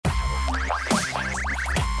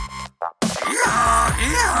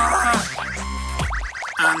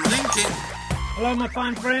and LinkedIn. Hello, my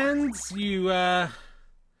fine friends. You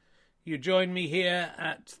join me here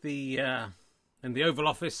at the in the Oval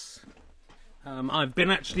Office. I've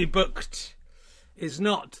been actually booked. It's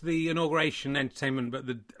not the inauguration entertainment, but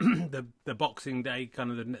the Boxing Day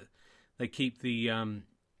kind of. They keep the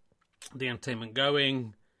entertainment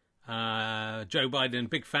going. Joe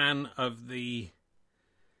Biden, big fan of the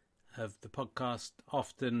podcast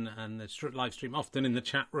often, and the live stream often in the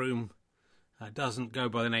chat room. Doesn't go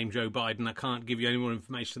by the name Joe Biden. I can't give you any more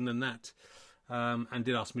information than that. And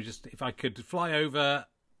did ask me just if I could fly over.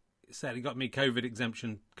 Said he got me COVID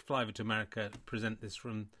exemption, fly over to America, present this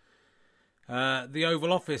from the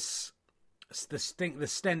Oval Office. The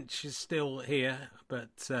stench is still here, but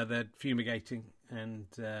they're fumigating, and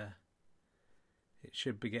it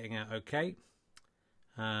should be getting out okay.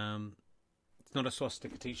 It's not a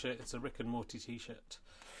swastika t-shirt; it's a Rick and Morty t-shirt.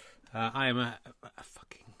 I am a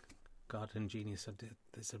fucking garden genius.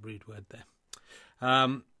 There's a rude word there.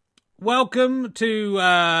 Welcome to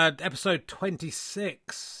episode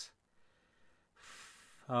 26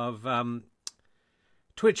 of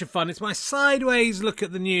Twitch of Fun. It's my sideways look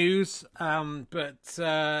at the news, but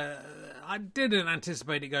I didn't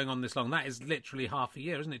anticipate it going on this long. That is literally half a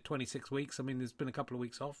year, isn't it? 26 weeks. I mean, there's been a couple of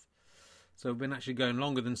weeks off, so we've been actually going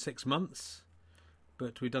longer than 6 months.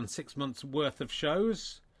 But we've done 6 months worth of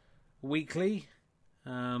shows weekly.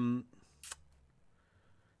 I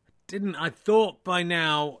thought by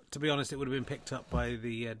now, to be honest, it would have been picked up by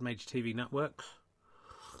the major TV networks.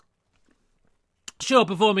 Sure,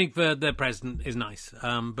 performing for the president is nice,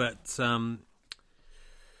 but I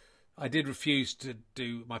did refuse to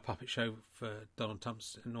do my puppet show for Donald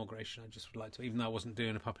Trump's inauguration. I just would like to, even though I wasn't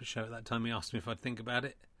doing a puppet show at that time, he asked me if I'd think about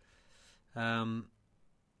it.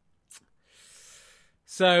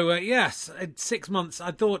 Yes, 6 months.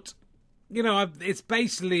 I thought, it's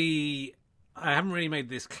basically, I haven't really made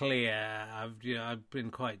this clear. I've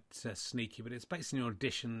been quite sneaky, but it's basically an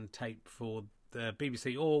audition tape for the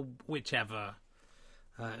BBC or whichever.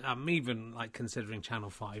 I'm even considering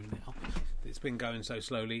Channel 5 now. It's been going so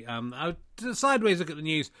slowly. I sideways look at the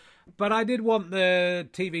news, but I did want the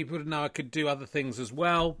TV people to know I could do other things as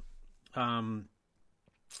well.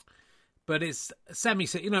 But it's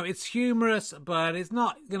it's humorous, but it's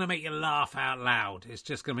not going to make you laugh out loud. It's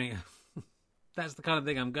just going to be. That's the kind of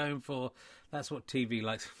thing I'm going for. That's what TV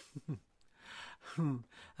likes. And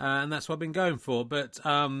that's what I've been going for. But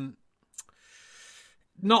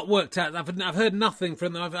not worked out. I've heard nothing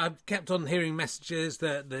from them. I've kept on hearing messages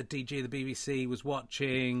that the DG of the BBC was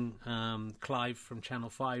watching. Clive from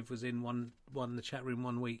Channel 5 was in one the chat room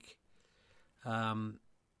 1 week.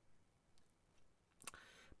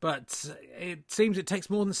 But it seems it takes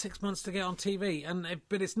more than 6 months to get on TV,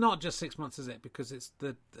 but it's not just 6 months, is it? Because it's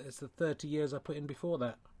the 30 years I put in before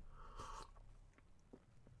that.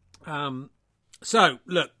 So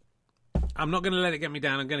look, I'm not going to let it get me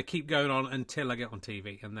down. I'm going to keep going on until I get on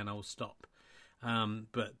TV, and then I will stop.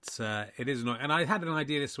 But it is annoying. And I had an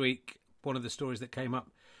idea this week. One of the stories that came up,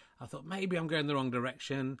 I thought maybe I'm going the wrong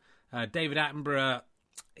direction. David Attenborough.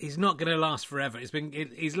 He's not going to last forever.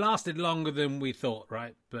 He's lasted longer than we thought,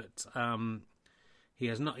 right? But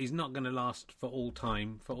he's not going to last for all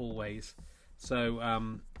time, for always.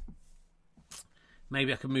 So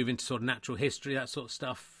maybe I could move into sort of natural history, that sort of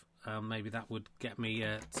stuff. Maybe that would get me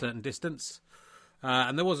a certain distance.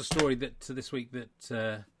 And there was a story this week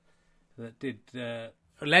that did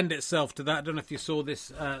lend itself to that. I don't know if you saw this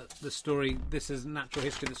the story. This is natural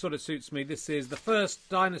history that sort of suits me. This is the first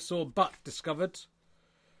dinosaur butt discovered.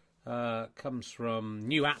 Comes from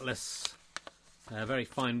New Atlas, a very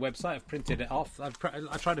fine website. I've printed it off. I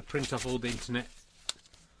try to print off all the internet.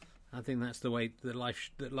 I think that's the way that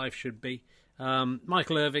life should be.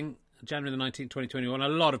 Michael Irving, January the 19th, 2021. A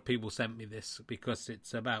lot of people sent me this because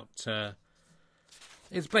it's about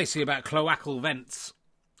it's basically about cloacal vents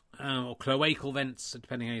or cloacal vents,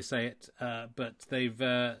 depending how you say it. But they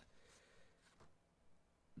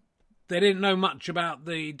didn't know much about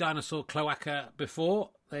the dinosaur cloaca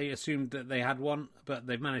before. They assumed that they had one, but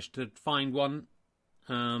they've managed to find one.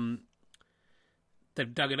 They've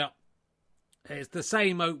dug it up. It's the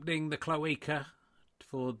same opening, the cloaca,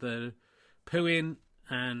 for the pooing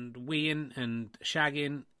and weeing and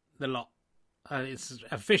shagging, the lot. It's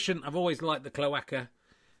efficient. I've always liked the cloaca.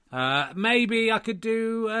 Maybe I could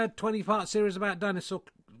do a 20-part series about dinosaur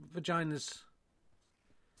vaginas.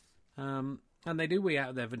 And they do wee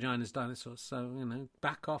out of their vaginas, dinosaurs. So,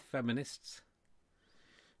 back off, feminists.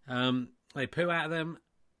 They poo out of them.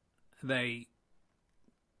 They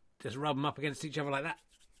just rub them up against each other like that.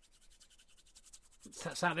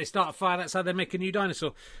 That's how they start a fire. That's how they make a new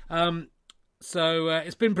dinosaur. So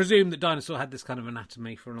it's been presumed that dinosaur had this kind of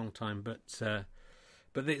anatomy for a long time, but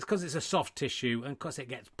it's because it's a soft tissue and because it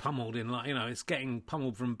gets pummeled in, like, it's getting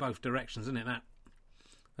pummeled from both directions, isn't it?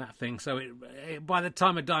 That thing. So it by the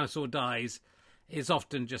time a dinosaur dies, it's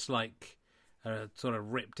often just like sort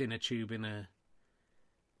of ripped inner tube in a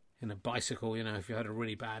bicycle. If you had a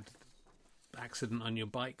really bad accident on your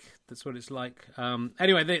bike, that's what it's like.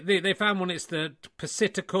 Anyway, they found one. It's the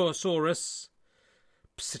Psittacosaurus.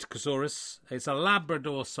 It's a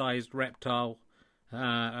Labrador-sized reptile,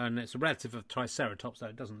 and it's a relative of Triceratops, though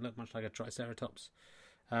it doesn't look much like a Triceratops.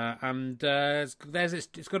 And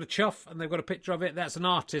it's got a chuff, and they've got a picture of it. That's an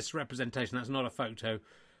artist's representation. That's not a photo.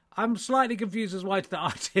 I'm slightly confused as why the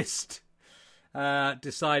artist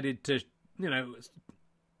decided to,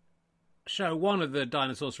 show one of the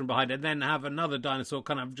dinosaurs from behind and then have another dinosaur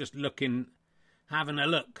kind of just having a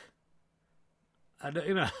look. I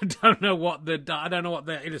don't know what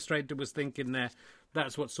the illustrator was thinking there.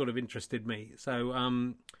 That's what sort of interested me. So,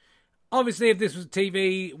 obviously, if this was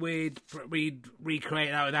TV, we'd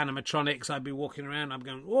recreate that with animatronics. I'd be walking around. I'm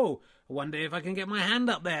going, whoa! I wonder if I can get my hand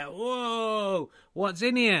up there. Whoa! What's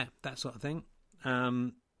in here? That sort of thing.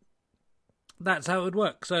 That's how it would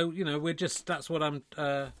work. So, that's what I'm.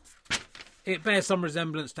 It bears some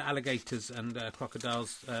resemblance to alligators and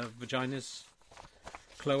crocodiles' vaginas,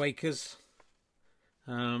 cloacas.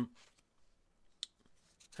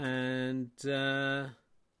 And the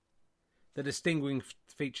distinguishing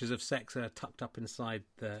features of sex are tucked up inside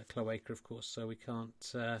the cloaca, of course, so we can't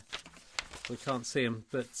see them.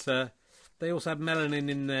 But they also have melanin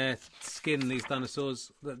in their skin. These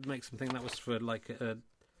dinosaurs, that makes them think that was for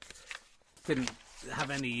didn't have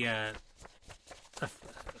any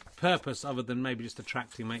purpose other than maybe just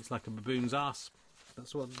attracting mates, like a baboon's ass.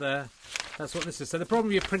 That's what this is. So the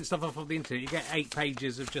problem, you print stuff off of the internet, you get 8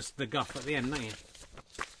 pages of just the guff at the end, don't you?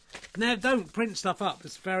 No, don't print stuff up.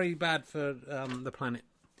 It's very bad for the planet,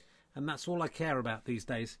 and that's all I care about these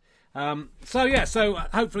days. So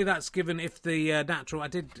hopefully that's given. If the I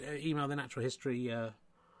did email the natural history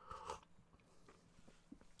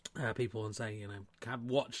people and say, have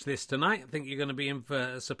watched this tonight. I think you're going to be in for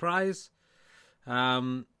a surprise.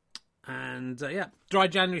 Dry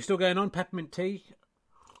January still going on. Peppermint tea.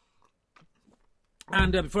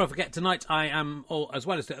 And before I forget, tonight I am, as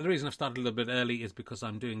well as the reason I've started a little bit early is because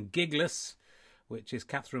I'm doing Gigless, which is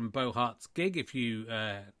Catherine Bohart's gig. If you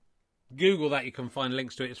Google that, you can find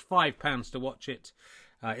links to it. It's £5 to watch it.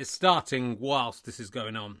 It's starting whilst this is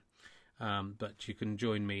going on, but you can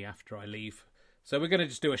join me after I leave. So we're going to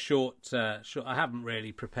just do a short. I haven't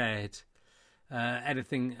really prepared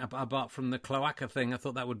anything apart from the cloaca thing. I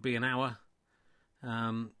thought that would be an hour,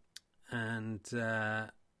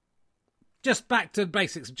 just back to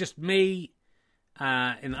basics. Just me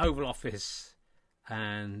in the Oval Office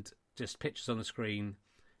and just pictures on the screen.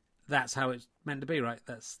 That's how it's meant to be, right?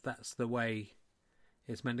 That's the way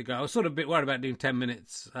it's meant to go. I was sort of a bit worried about doing 10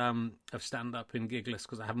 minutes of stand-up in Gigless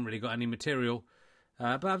because I haven't really got any material.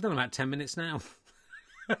 But I've done about 10 minutes now.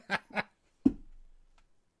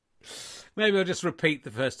 Maybe I'll just repeat the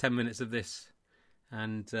first 10 minutes of this,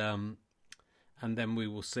 and then we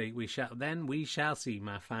will see. We shall see,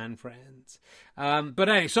 my fine friends. But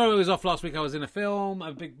anyway, sorry I was off last week. I was in a film,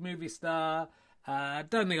 a big movie star. I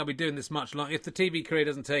don't think I'll be doing this much longer. If the TV career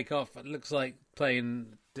doesn't take off, it looks like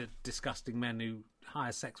playing disgusting men who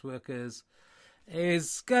hire sex workers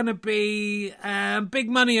is going to be big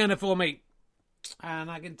money earner for me. And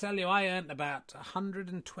I can tell you, I earned about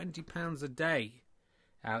 £120 a day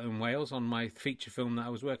out in Wales on my feature film that I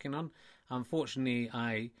was working on. Unfortunately,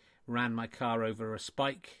 I ran my car over a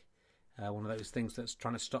spike, one of those things that's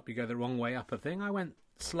trying to stop you go the wrong way up a thing. I went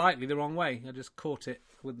slightly the wrong way. I just caught it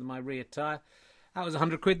with my rear tyre. That was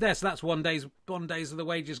 £100 there, so that's one day's of the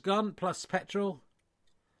wages gone, plus petrol.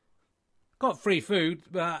 Got free food,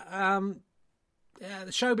 but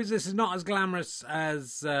the show business is not as glamorous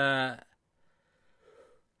as I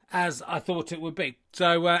thought it would be.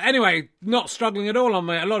 So anyway, not struggling at all on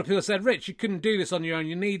me. A lot of people said, Rich, you couldn't do this on your own.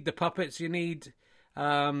 You need the puppets. You need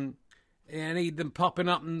them popping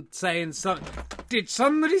up and saying something. Did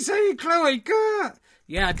somebody say cloaca?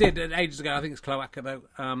 Yeah, I did ages ago. I think it's cloaca though.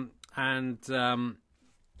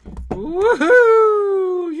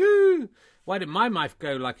 Woohoo! You. Why did my mic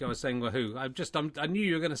go like I was saying woohoo? I knew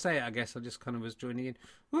you were going to say it. I guess I just kind of was joining in.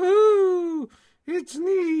 Woohoo! It's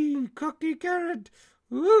me, Cocky Carrot.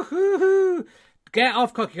 Woohoo! Get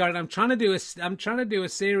off, Cocky Carrot. I'm trying to do a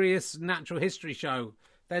serious natural history show.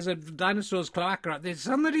 There's a dinosaur's cloaca. Did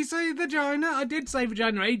somebody say vagina? I did say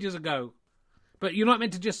vagina ages ago. But you're not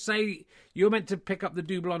meant to just say. You're meant to pick up the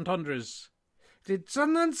double entendres. Did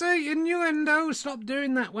someone say innuendo? Stop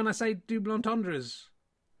doing that when I say double entendres.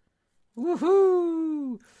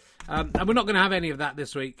 Woohoo! And we're not going to have any of that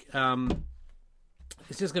this week.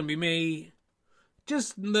 It's just going to be me,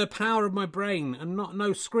 just the power of my brain, and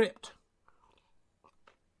no script.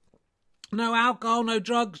 No alcohol, no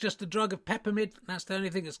drugs, just a drug of peppermint. That's the only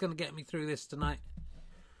thing that's going to get me through this tonight.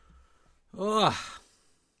 Oh.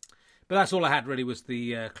 But that's all I had, really, was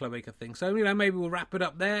the cloaca thing. So, maybe we'll wrap it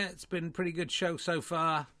up there. It's been a pretty good show so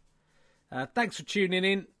far. Thanks for tuning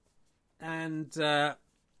in. And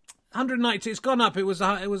 192, it's gone up. I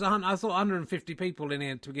thought 150 people in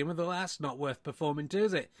here to begin with. Well, that's not worth performing to,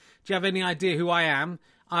 is it? Do you have any idea who I am?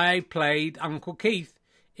 I played Uncle Keith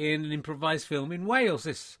in an improvised film in Wales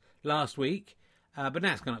this last week. But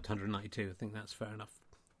now it's gone up to 192. I think that's fair enough.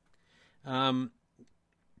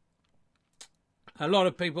 A lot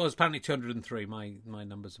of people, it's apparently 203. My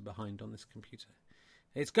numbers are behind on this computer.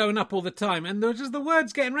 It's going up all the time. And there's just the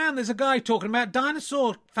words getting around. There's a guy talking about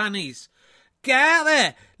dinosaur fannies. Get out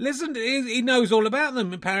there. Listen, he knows all about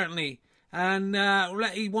them, apparently. And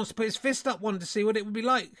he wants to put his fist up one to see what it would be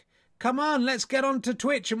like. Come on, let's get on to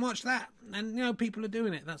Twitch and watch that. And, people are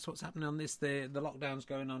doing it. That's what's happening on this. The lockdown's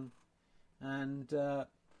going on. And,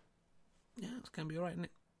 it's going to be all right, isn't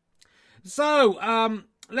it? So,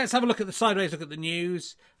 let's have a look at the sideways look at the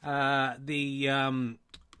news. I don't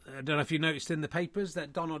know if you noticed in the papers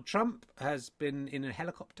that Donald Trump has been in a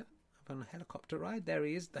helicopter. On a helicopter ride. There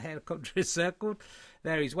he is. The helicopter is circled.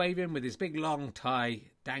 There he's waving with his big long tie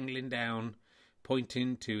dangling down,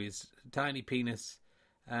 pointing to his tiny penis.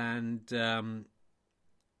 And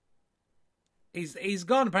he's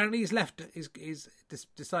gone. Apparently, he's left. He's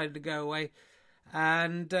decided to go away.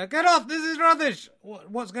 And get off! This is rubbish.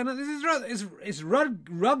 What's going on? This is rubbish. It's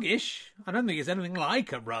ruggish. I don't think it's anything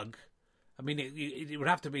like a rug. I mean, it would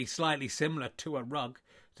have to be slightly similar to a rug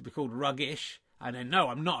to be called ruggish. And then, no,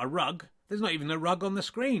 I'm not a rug. There's not even a rug on the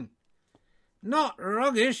screen. Not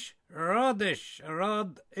ruggish, radish,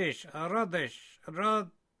 radish,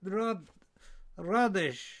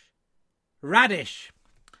 radish.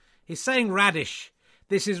 He's saying radish.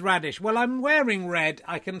 This is radish. Well, I'm wearing red.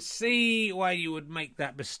 I can see why you would make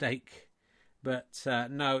that mistake. But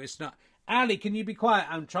no, it's not. Ali, can you be quiet?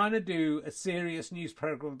 I'm trying to do a serious news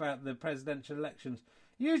program about the presidential elections.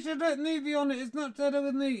 You should let me be on it. It's not to do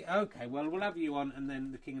with me. Okay, well, we'll have you on, and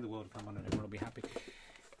then the King of the World will come on, and everyone will be happy.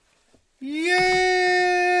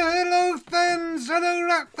 Yeah! Hello, fans! Hello,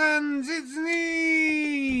 rock fans! It's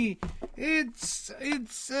me! It's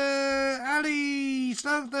Ali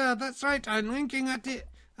Slughther. That's right, I'm winking at it.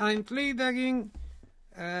 I'm flea-dagging.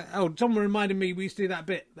 Someone reminded me we used to do that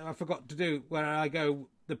bit that I forgot to do, where I go,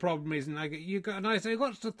 the problem is, and I say,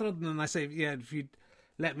 what's the problem? And I say, yeah, if you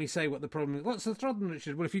let me say what the problem is. What's the problem,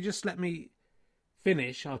 Richard? Well, if you just let me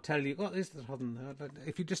finish, I'll tell you what is the problem.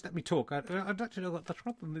 If you just let me talk, I don't actually know what the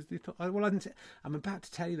problem is. I'm about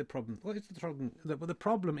to tell you the problem. What is the problem? Well, the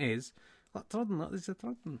problem is, what problem? What is the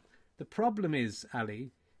problem? The problem is,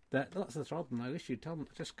 Ali, what's the problem? I wish you'd tell me.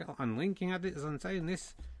 Just go on winking at it as I'm saying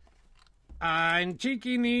this. I'm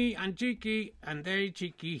cheeky knee, and cheeky, and very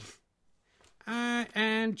cheeky. I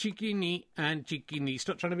am cheeky knee, and cheeky knee.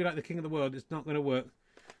 Stop trying to be like the King of the World. It's not going to work.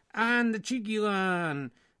 And the cheeky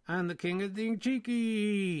one, and the king of being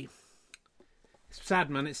cheeky. It's sad,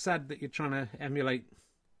 man. It's sad that you're trying to emulate.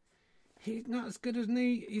 He's not as good as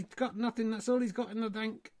me. He's got nothing. That's all he's got in the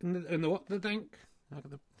dank. In the what? The dank? I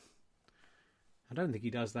don't think he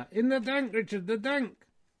does that. In the dank, Richard. The dank.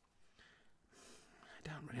 I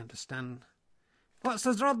don't really understand. What's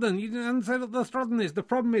the Trodden? You didn't say what the Trodden is. The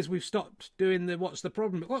problem is we've stopped doing the what's the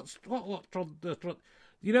problem. What the Trodden?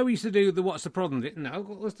 You know we used to do the what's the problem? No,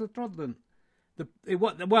 what was the problem?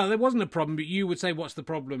 Well, there wasn't a problem, but you would say what's the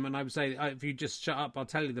problem, and I would say if you just shut up, I'll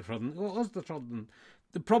tell you the problem. What was the problem?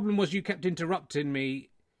 The problem was you kept interrupting me,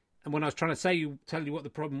 and when I was trying to tell you what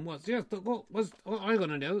the problem was. Yes, what I'm going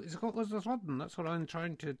to know is what was the problem? That's what I'm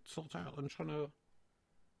trying to sort out. I'm trying to.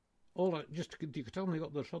 You could tell me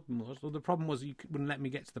what the problem was. Well, the problem was you wouldn't let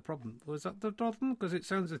me get to the problem. Was that the problem? Because it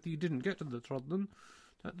sounds as if you didn't get to the problem.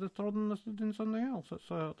 That the problem was in something else. That's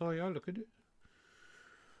the way I look at it.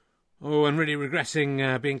 Oh, I'm really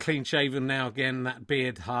regressing being clean-shaven now again. That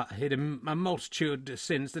beard hid a multitude of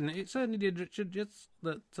sins, didn't it? It certainly did, Richard. Just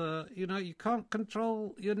that, you can't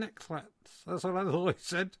control your neck flaps. That's what I've always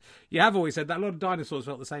said. You have always said that. A lot of dinosaurs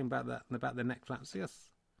felt the same about that and about their neck flaps,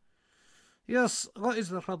 yes. Yes, what is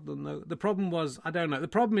the problem, though? The problem was, I don't know. The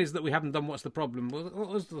problem is that we haven't done what's the problem. What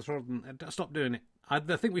was the problem? Stop doing it. I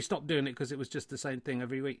think we stopped doing it because it was just the same thing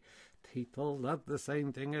every week. People love the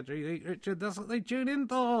same thing every week, Richard. That's what they tune in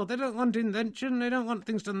for. They don't want invention. They don't want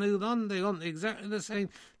things to move on. They want exactly the same.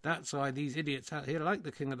 That's why these idiots out here like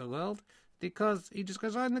the king of the world. Because he just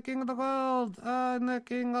goes, I'm the king of the world. I'm the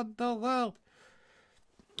king of the world.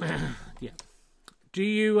 Yeah. Do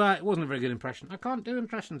you, it wasn't a very good impression. I can't do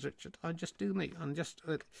impressions, Richard. I just do me. I'm just,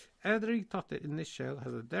 every topic in this show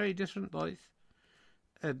has a very different voice,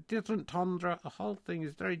 a different tundra. The whole thing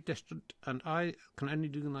is very distant, and I can only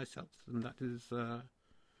do myself. And that is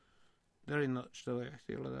very much the way I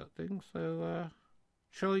feel about things. So,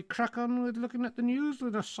 shall we crack on with looking at the news,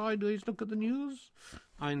 with a sideways look at the news?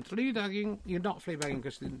 I'm fleabagging. You're not fleabagging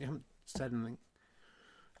because you haven't said anything.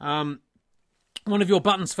 One of your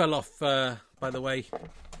buttons fell off, by the way,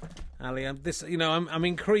 Ali. I'm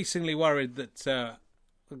increasingly worried that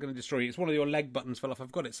we're going to destroy you. It's one of your leg buttons fell off.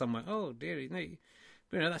 I've got it somewhere. Oh, dearie me.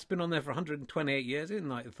 That's been on there for 128 years. It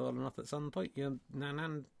might have fallen off at some point. Your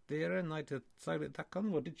nan, dear, might have sewed it back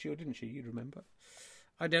on. Well, did she or didn't she? You remember.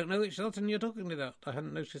 I don't know which Elton you're talking about. I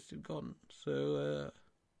hadn't noticed it gone. So,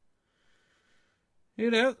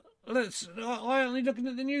 why aren't we looking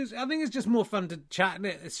at the news? I think it's just more fun to chat, isn't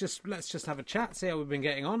it? Let's just have a chat, see how we've been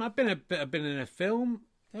getting on. I've been in a film.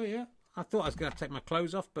 Oh yeah, I thought I was going to take my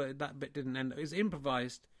clothes off, but that bit didn't end. It was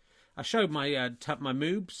improvised. I showed my my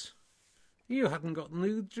moobs. You hadn't got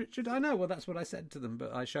nudes, Richard. I know. Well, that's what I said to them,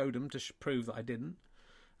 but I showed them to prove that I didn't,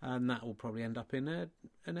 and that will probably end up in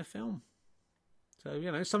a film.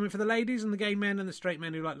 So something for the ladies and the gay men and the straight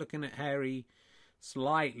men who like looking at hairy,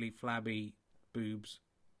 slightly flabby boobs.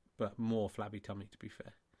 But more flabby tummy, to be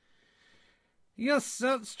fair. Yes,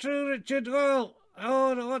 that's true, Richard. Well,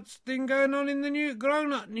 what's been going on in the new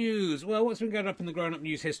grown-up news? Well, what's been going up in the grown-up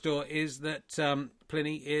news history is that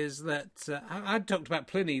I talked about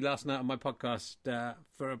Pliny last night on my podcast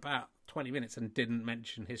for about 20 minutes and didn't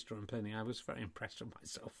mention history and Pliny. I was very impressed with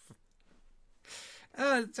myself.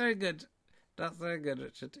 Oh, it's very good. That's very good,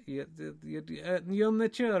 Richard. You're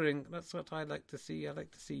maturing. That's what I like to see. I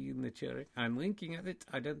like to see you maturing. I'm winking at it.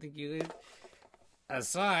 I don't think you is.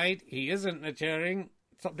 Aside, he isn't maturing.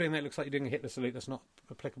 Stop doing that. It looks like you're doing a Hitler salute. That's not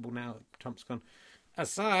applicable now. Trump's gone.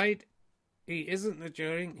 Aside, he isn't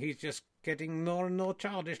maturing. He's just getting more and more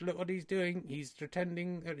childish. Look what he's doing. He's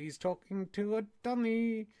pretending that he's talking to a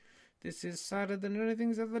dummy. This is sadder than anything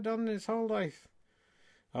he's ever done in his whole life.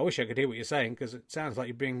 I wish I could hear what you're saying, because it sounds like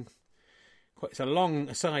you're being... It's a long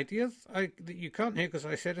aside. Yes, you can't hear because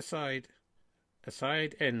I said aside.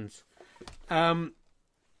 Aside ends. So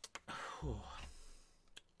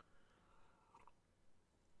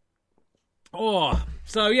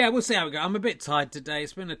yeah, we'll see how we go. I'm a bit tired today.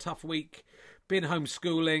 It's been a tough week. Been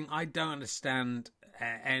homeschooling. I don't understand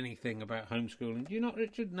anything about homeschooling. Do you not,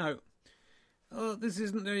 Richard? No. Oh, this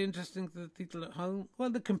isn't very interesting to the people at home.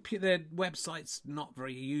 Well, their website's not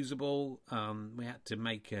very usable. We had to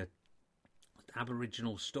make a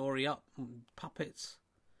Aboriginal story up, puppets.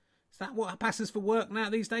 Is that what passes for work now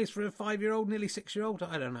these days for a 5-year-old, nearly 6-year-old?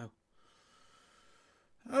 I don't know.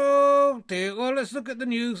 Oh dear. Well, let's look at the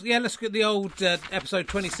news. Yeah, let's look at the old episode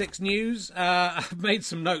 26 news. I've made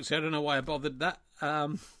some notes here. I don't know why I bothered that.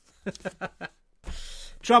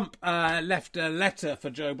 Trump left a letter for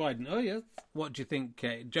Joe Biden. Oh yeah. What do you think?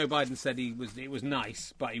 Joe Biden said it was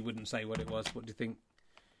nice, but he wouldn't say what it was. What do you think?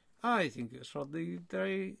 I think it was probably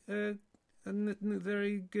very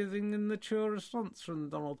giving and mature response from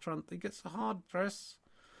Donald Trump. He gets a hard press.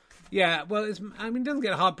 Yeah, well, he doesn't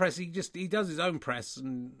get a hard press. He does his own press.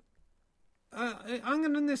 And I'm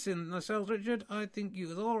going to listen myself, Richard. I think he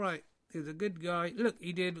was all right. He's a good guy. Look,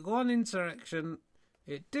 he did one insurrection.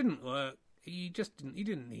 It didn't work. He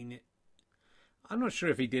didn't mean it. I'm not sure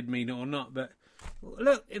if he did mean it or not, but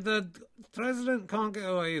look, if the president can't get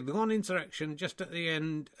away with one insurrection just at the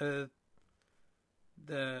end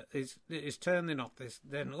his term in office,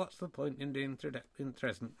 then what's the point in doing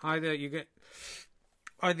present? Either you get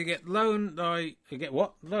loan, you get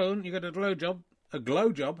what? Loan, you get a glow job, a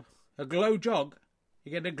glow jog,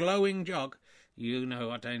 you get a glowing jog. You know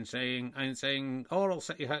what I'm saying. I'm saying oral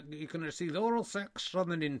sex. You can receive oral sex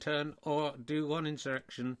from an intern or do one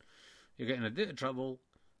insurrection. You're getting a bit of trouble,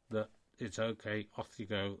 but it's okay. Off you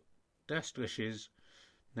go. Best wishes.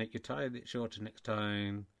 Make your tie a bit shorter next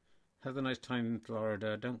time. Have a nice time in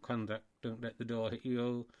Florida. Don't let the door hit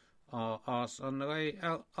you. Us on the way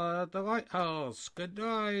out of the White House.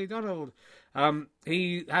 Goodbye, Donald.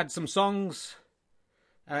 He had some songs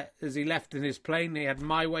as he left in his plane. He had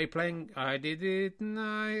My Way playing. I did it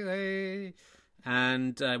my way.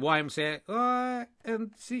 And YMCA.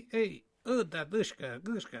 YMCA. Dushka,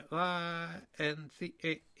 Gushka,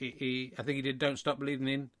 Y-N-C-A-E-E. I think he did Don't Stop Believing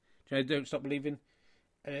in. Do you know Don't Stop Believing?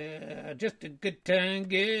 Just a good time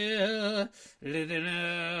girl, living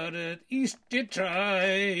out at East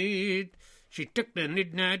Detroit. She took the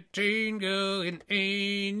midnight train going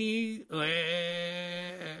anywhere.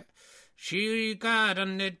 She got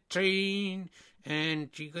on the train and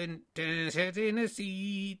she went and sat in a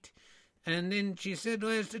seat. And then she said,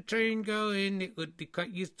 where's the train going? It would be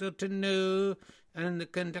quite useful to know. And the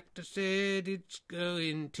conductor said, it's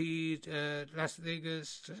going to Las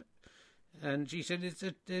Vegas. And she said,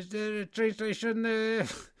 is there a train station there?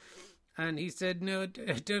 And he said, no,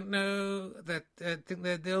 I don't know. That I think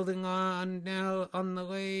they're building on now on the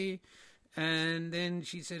way. And then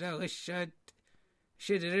she said, I wish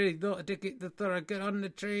should have really bought a ticket before I get on the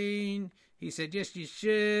train. He said, yes, you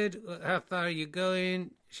should. How far are you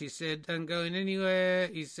going? She said, I'm going anywhere.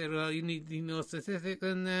 He said, well, you need to be more specific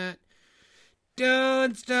than that.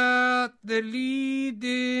 Don't stop the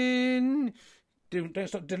leading. Don't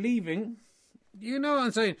stop the leaving. You know what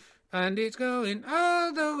I'm saying? And it's going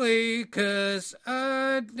all the way, 'cause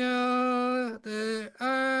I know that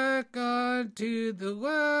I've gone to the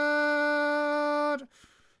world.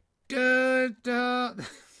 Don't stop.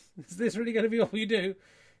 Is this really going to be all you do?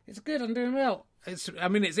 It's good, I'm doing well. It's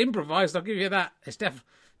improvised, I'll give you that. It's definitely.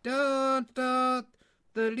 Don't stop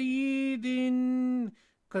the leading,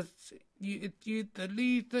 'cause you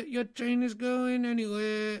believe that your train is going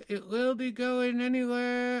anywhere. It will be going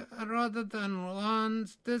anywhere rather than one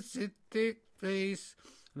specific place.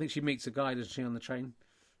 I think she meets a guy, doesn't she, on the train?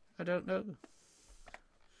 I don't know.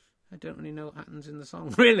 I don't really know what happens in the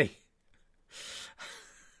song. Really?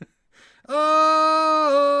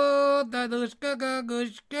 Oh,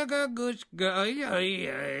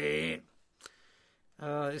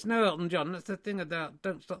 it's no Elton John. That's the thing about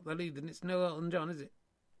Don't Stop the Leading. It's no Elton John, is it?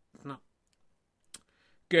 It's not.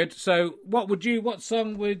 Good. So, what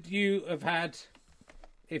song would you have had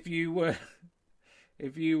if you were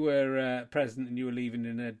president and you were leaving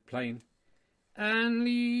in a plane? I'm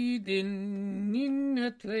leading in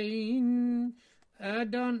a plane. I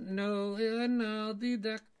don't know when I'll be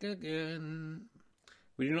back again.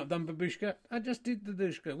 Would you not have done Babushka? I just did the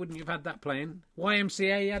Dushka. Wouldn't you have had that playing?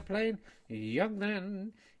 YMCA you had playing? Young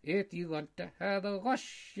man, if you want to have a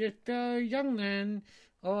wash, it's a young man.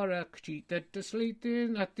 Or a cheetah to sleep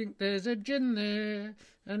in, I think there's a gin there.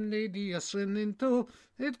 And lady a swimming too.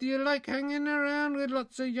 If you like hanging around with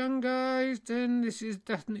lots of young guys, then this is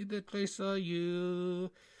definitely the place for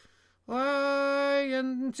you.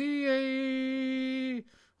 YMCA,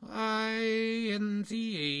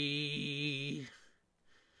 YMCA.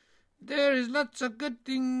 There is lots of good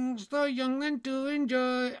things for young men to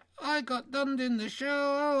enjoy. I got done in the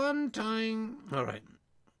show one time. All right.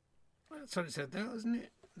 That's what it said there, wasn't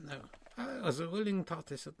it? No. I was a willing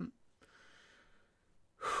participant.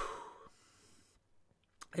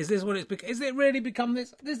 Is this what it's become? Is it really become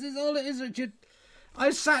this? This is all it is, Richard.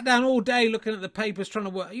 I sat down all day looking at the papers trying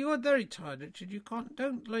to work. You are very tired, Richard.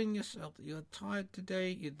 Don't blame yourself that you're tired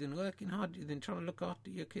today. You've been working hard. You've been trying to look after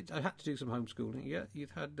your kids. I had to do some homeschooling. Yeah,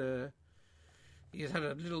 you've had a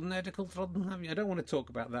little medical problem, haven't you? I don't want to talk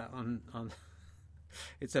about that on.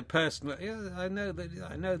 It's a personal. Yeah, I know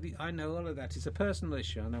all of that. It's a personal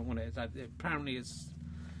issue. I don't want it. Apparently, it's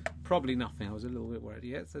probably nothing. I was a little bit worried.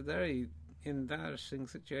 Yeah, it's a very embarrassing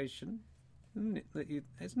situation. Isn't it?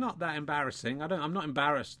 It's not that embarrassing. I'm not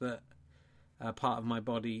embarrassed that part of my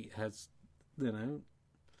body has, a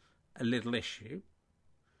little issue.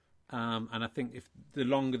 And I think if the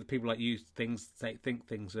longer the people like you think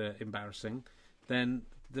things are embarrassing, then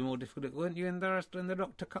the more difficult. Weren't you embarrassed when the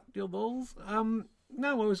doctor cut your balls?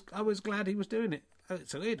 No, I was glad he was doing it. Oh,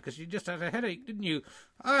 it's so weird because you just had a headache, didn't you?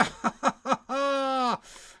 I'm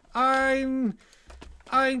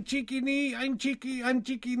cheeky knee. I'm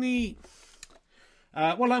cheeky knee.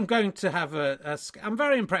 Well, I'm going to have I'm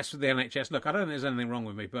very impressed with the NHS. Look, I don't think there's anything wrong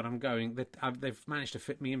with me, but I'm going. They've managed to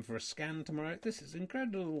fit me in for a scan tomorrow. This is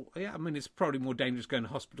incredible. Yeah, I mean, it's probably more dangerous going to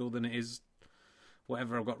hospital than it is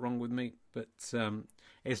whatever I've got wrong with me. But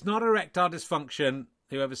it's not erectile dysfunction.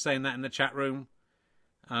 Whoever's saying that in the chat room,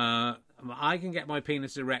 I can get my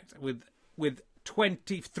penis erect with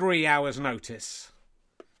 23 hours notice.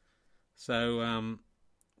 So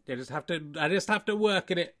I just have to work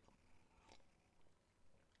at it.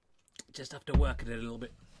 Just have to work at it a little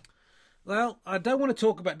bit. Well, I don't want to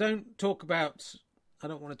talk about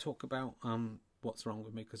what's wrong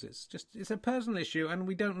with me because it's a personal issue and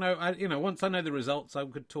we don't know. Once I know the results, I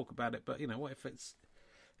could talk about it. But what if it's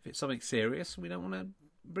something serious? We don't want to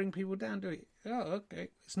bring people down, do we? Oh, okay.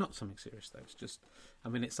 It's not something serious though. It's just,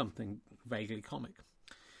 it's something vaguely comic.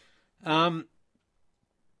 I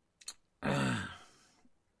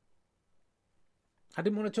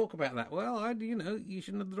didn't want to talk about that. Well, you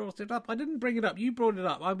shouldn't have brought it up. I didn't bring it up. You brought it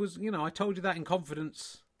up. I told you that in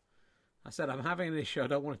confidence. I said, I'm having an issue. I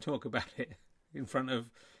don't want to talk about it in front of...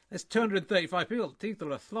 There's 235 people.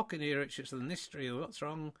 People are flocking here. It's just a mystery. What's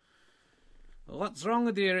wrong? What's wrong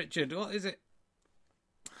with you, Richard? What is it?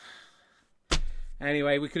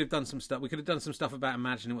 Anyway, we could have done some stuff. We could have done some stuff about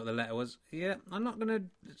imagining what the letter was. Yeah, I'm not gonna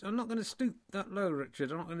stoop that low,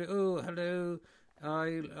 Richard. I'm not gonna. Oh, hello.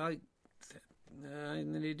 I'm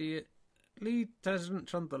an idiot. Lee hasn't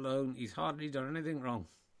trumped alone. He's hardly done anything wrong.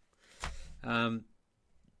 All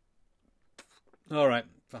right,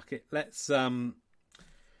 fuck it. Let's.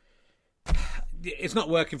 It's not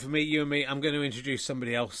working for me. You and me. I'm going to introduce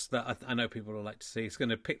somebody else that I know people will like to see. It's going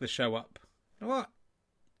to pick the show up. What?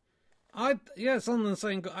 Someone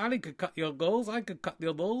saying Ali could cut your goals. I could cut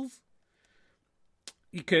your balls.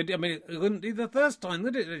 You could. I mean, it wouldn't be the first time,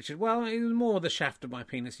 would it, Richard? Well, it was more the shaft of my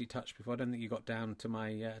penis you touched before. I don't think you got down to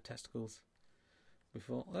my testicles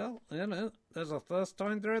before. Well, there's a first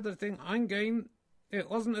time through everything. I'm game. It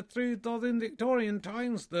wasn't a truth of in Victorian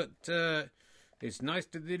times that it's nice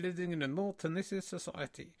to be living in a more pernicious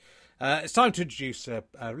society. It's time to introduce a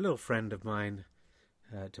little friend of mine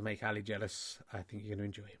to make Ali jealous. I think you're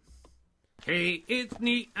going to enjoy him. Hey, it's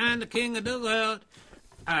me, I'm the king of the world.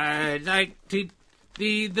 I'd like to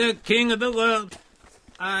be the king of the world.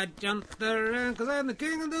 I jump around because I'm the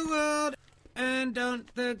king of the world. And don't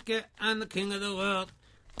forget I'm the king of the world.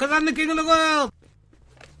 Because I'm the king of the world.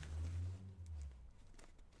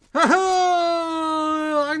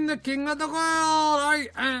 Ho-ho! I'm the king of the world. I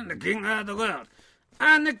am the king of the world.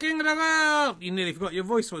 I'm the king of the world. You nearly forgot your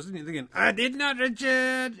voice was, didn't you? Thinking, I did not,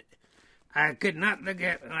 Richard. I could not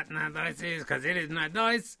forget what my dice is, because it is not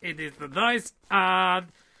dice. It is the dice of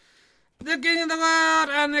the king of the world.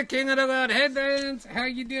 I'm the king of the world. Headlands, how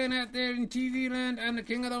you doing out there in TV land? I'm the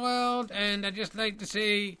king of the world, and I'd just like to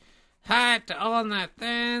say hi to all my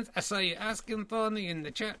fans. I saw you asking for me in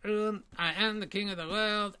the chat room. I am the king of the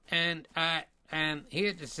world, and I am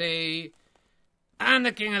here to say I'm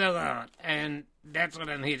the king of the world, and that's what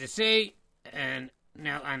I'm here to say. And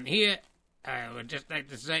now I'm here. I would just like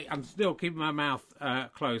to say, I'm still keeping my mouth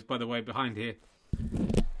closed, by the way, behind here.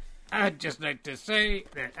 I'd just like to say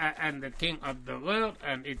that I am the king of the world,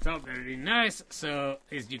 and it's all very nice. So,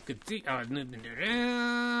 as you could see, I was moving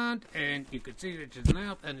around, and you could see Richard's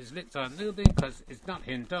mouth and his lips are moving, because it's not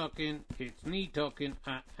him talking, it's me talking.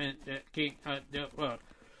 I am the king of the world.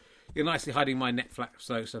 You're nicely hiding my neck flaps,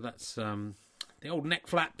 though, so that's the old neck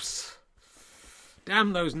flaps.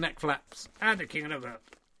 Damn those neck flaps. I'm the king of the world.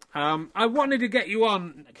 I wanted to get you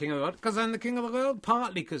on, King of the World, because I'm the King of the World,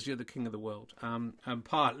 partly because you're the King of the World, and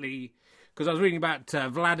partly because I was reading about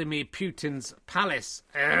Vladimir Putin's palace.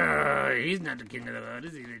 He's not the King of the World,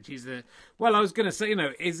 is he? He's the... Well, I was going to say,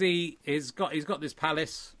 he's got this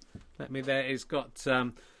palace. He's got...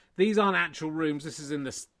 these aren't actual rooms. This is in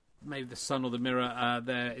maybe the Sun or the Mirror.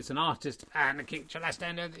 It's an artist. And the king... Shall I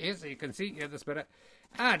stand over here so you can see? Yeah, that's better.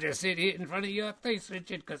 I just sit here in front of your face,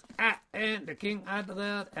 Richard, because I am the king of the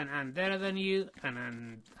world, and I'm better than you, and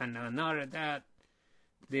I'm not about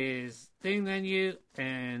this thing than you,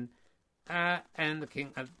 and I am the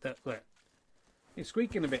king of the world. You're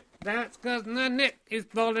squeaking a bit. That's because my neck is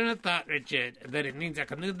falling apart, Richard. But it means I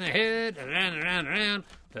can move my head around,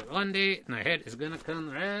 but one day my head is going to come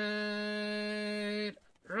right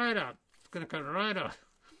off. It's going to come right off.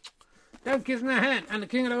 Don't kiss my hand. And the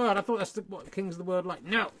king of the world. I thought that's what kings of the world like.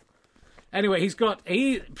 No. Anyway,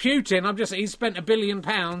 Putin. He's spent £1 billion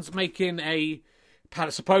making a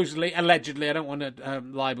supposedly, allegedly. I don't want to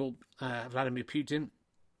libel Vladimir Putin.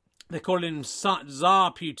 They call him Tsar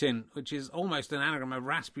Putin, which is almost an anagram of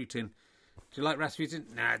Rasputin. Do you like Rasputin?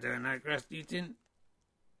 No, I don't like Rasputin.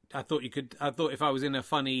 I thought if I was in a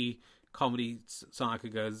funny comedy song, I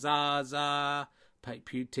could go Tsar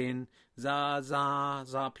Putin. Tsar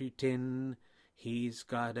Putin, he's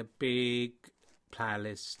got a big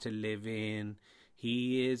palace to live in.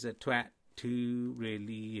 He is a twat who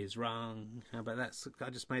really is wrong. How about that? I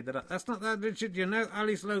just made that up. That's not that, Richard. You know,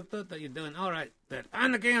 Ali Slow thought that you're doing all right. But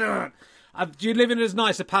I'm the king of the world. Do you live in as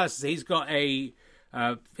nice a palace? He's got his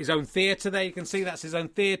own theatre there. You can see that's his own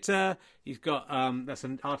theatre. He's got that's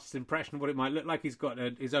an artist's impression of what it might look like. He's got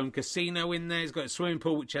his own casino in there. He's got a swimming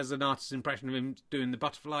pool which has an artist's impression of him doing the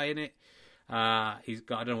butterfly in it. He's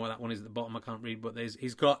got, I don't know what that one is at the bottom. I can't read what there's.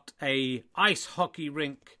 He's got a ice hockey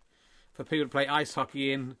rink for people to play ice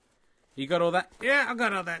hockey in. You got all that? Yeah, I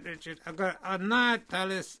got all that, Richard. I got a night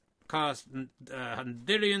palace cost a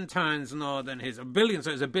billion times more than his. A billion,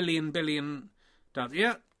 so it's $1 billion.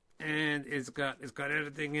 Yeah. and it's got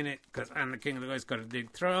everything in it because I'm the king of the world. It's got a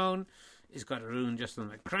big throne. It's got a room just on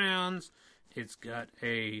the crowns. It's got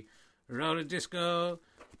a roller disco.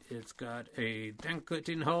 It's got a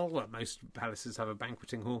banqueting hall. Well, most palaces have a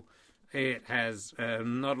banqueting hall. It has a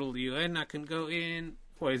Noddle UN I can go in.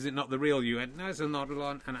 Or is it not the real UN? No, it's a Noddle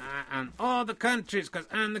one. And all the countries, because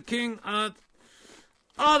I'm the king of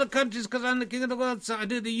all the countries, because I'm the king of the world. So I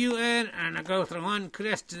do the UN, and I go from one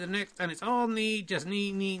crest to the next, and it's all me, just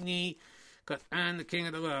me, because I'm the king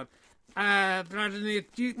of the world. Vladimir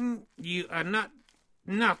Putin, you are not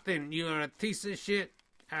nothing. You are a piece of shit.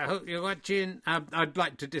 I hope you're watching. I'd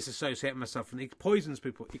like to disassociate myself from he poisons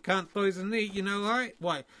people. You can't poison me, you know why?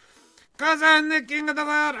 Why? Because I'm the king of the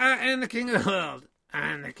world. I am the king of the world.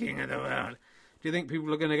 I'm the king of the world. Do you think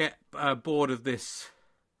people are going to get bored of this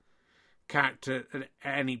character at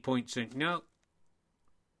any point soon? No.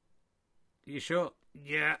 You sure?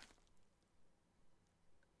 Yeah.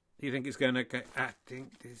 Do you think it's going to go? I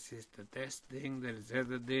think this is the best thing that has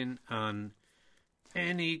ever been on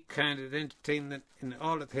any kind of entertainment in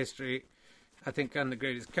all of history. I think I'm the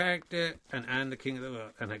greatest character, and I'm the king of the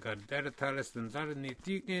world. And I got a better talent than Vladimir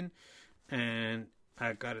Putin, and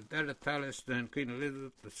I got a better talent than Queen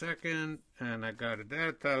Elizabeth II, and I got a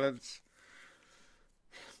better talent.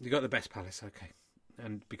 You got the best palace, okay.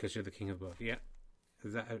 And because you're the king of the world, yeah.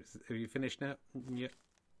 Have you finished now? Yeah.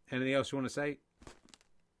 Anything else you want to say?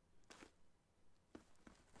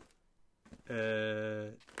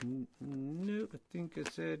 No, I think I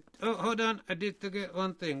said... Oh, hold on. I did forget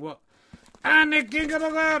one thing. What? I'm the king of the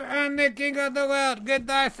world. I'm the king of the world.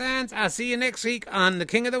 Goodbye, fans. I'll see you next week on the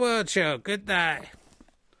King of the World show. Goodbye.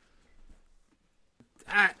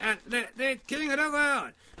 The king of the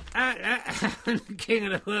world. I'm the king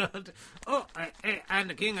of the world. Oh, I'm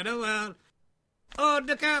the king of the world. Oh,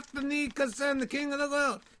 look out for me, because I'm the king of the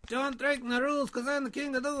world. Don't break my rules, because I'm the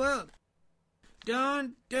king of the world.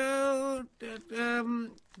 Don't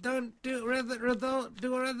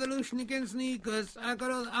do a revolution against me, because I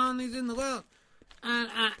got all the armies in the world. And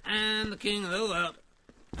I am the king of the world.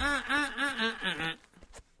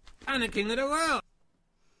 I'm the king of the world.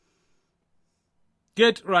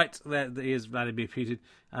 Good, right, there is Vladimir Putin.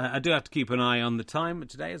 I do have to keep an eye on the time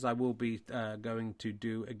today, as I will be going to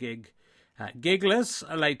do a gig at Gigglers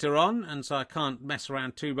later on, and so I can't mess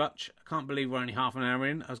around too much. I can't believe we're only half an hour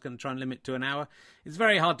in. I was going to try and limit to an hour. It's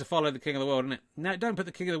very hard to follow the King of the World, isn't it? No, don't put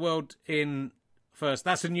the King of the World in first.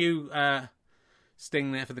 That's a new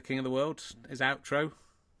sting there for the King of the World, his outro.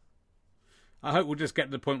 I hope we'll just get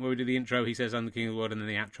to the point where we do the intro, he says I'm the King of the World, and then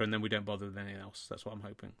the outro, and then we don't bother with anything else. That's what I'm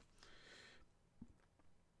hoping.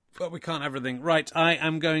 But we can't have everything. Right, I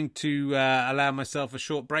am going to allow myself a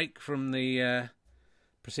short break from the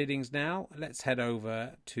proceedings now. Let's head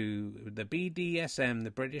over to the BDSM,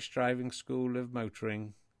 the British Driving School of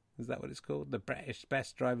Motoring. Is that what it's called? The British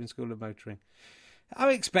Best Driving School of Motoring.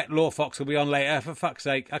 I expect Law Fox will be on later, for fuck's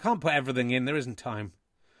sake. I can't put everything in, there isn't time.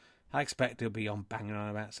 I expect he'll be on banging on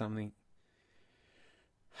about something.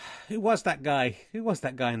 Who was that guy? Who was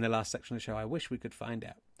that guy in the last section of the show? I wish we could find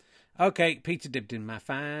out. Okay, Peter Dibdin, my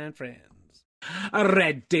fine friends.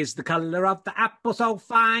 Red is the colour of the apple so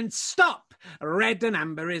fine. Stop! Red and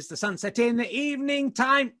amber is the sunset in the evening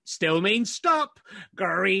time. Still means stop.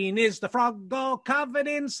 Green is the frog all covered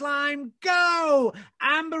in slime. Go!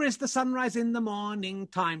 Amber is the sunrise in the morning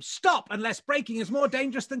time. Stop, unless breaking is more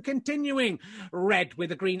dangerous than continuing. Red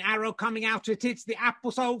with a green arrow coming out it. It's the apple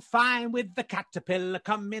so fine with the caterpillar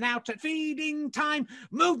coming out at feeding time.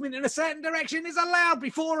 Movement in a certain direction is allowed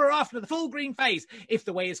before or after the full green phase. If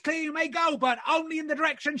the way is clear, you may go, but only in the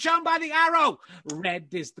direction shown by the arrow. Red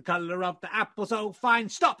is the colour of the apple so fine.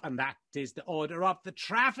 Stop, and that is the order of the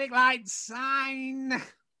traffic light sign.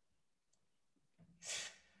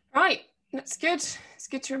 Right, that's good. It's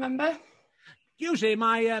good to remember. Usually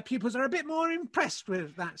my pupils are a bit more impressed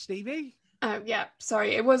with that, Stevie. Oh, yeah,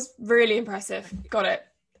 sorry. It was really impressive. Got it.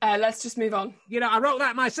 Let's just move on. You know, I wrote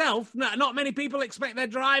that myself. Not many people expect their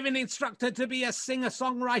driving instructor to be a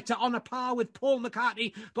singer-songwriter on a par with Paul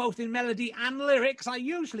McCartney, both in melody and lyrics. I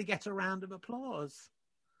usually get a round of applause.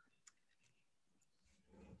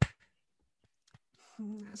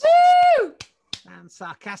 Woo! And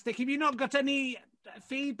sarcastic. Have you not got any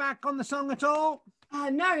feedback on the song at all?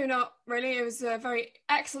 No, not really. It was a very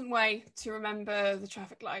excellent way to remember the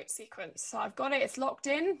traffic light sequence. So I've got it. It's locked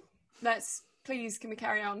in. Please, can we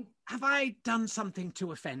carry on? Have I done something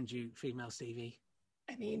to offend you, female Stevie?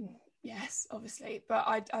 I mean, yes, obviously, but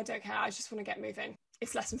I don't care. I just want to get moving.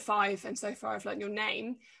 It's lesson 5, and so far I've learned your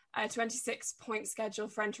name. 26-point schedule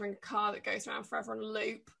for entering a car that goes around forever on a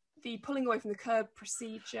loop. The pulling away from the curb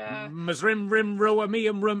procedure. Mzrim rim roa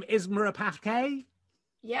mium rum ismara pafke.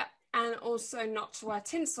 Yeah, And also not to wear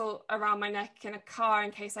tinsel around my neck in a car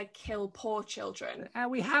in case I kill poor children.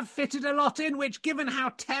 We have fitted a lot in, which, given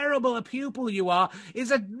how terrible a pupil you are,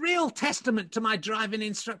 is a real testament to my driving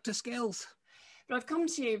instructor skills. But I've come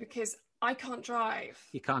to you because I can't drive.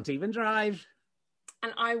 You can't even drive.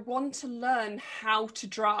 And I want to learn how to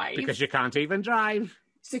drive. Because you can't even drive.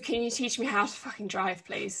 So can you teach me how to fucking drive,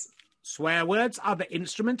 please? Swear words are the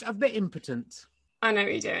instrument of the impotent. I know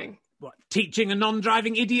what you're doing. What, teaching a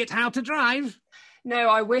non-driving idiot how to drive? No,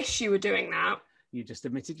 I wish you were doing that. You just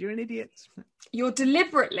admitted you're an idiot. You're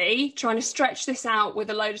deliberately trying to stretch this out with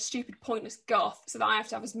a load of stupid, pointless guff so that I have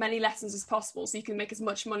to have as many lessons as possible so you can make as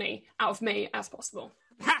much money out of me as possible.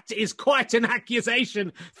 That is quite an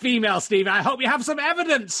accusation, female Steve. I hope you have some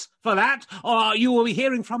evidence for that, or you will be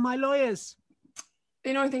hearing from my lawyers. The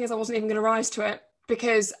annoying thing is I wasn't even going to rise to it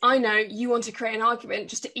because I know you want to create an argument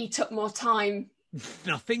just to eat up more time.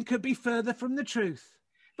 Nothing could be further from the truth.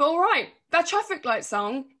 But all right, that traffic light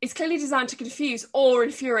song is clearly designed to confuse or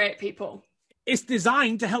infuriate people. It's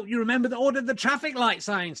designed to help you remember the order of the traffic light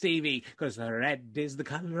sign, Stevie, because the red is the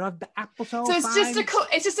colour of the apple. So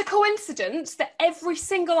it's just a coincidence that every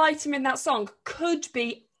single item in that song could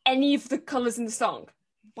be any of the colours in the song.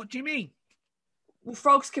 What do you mean? Well,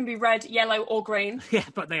 frogs can be red, yellow or green. Yeah,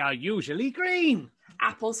 but they are usually green.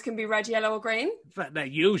 Apples can be red, yellow or green. But they're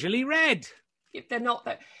usually red. They're not,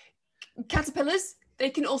 though. Caterpillars, they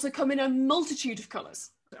can also come in a multitude of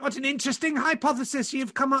colours. What an interesting hypothesis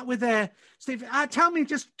you've come up with there, Stevie. Tell me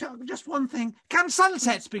just one thing. Can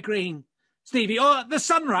sunsets be green, Stevie? Or the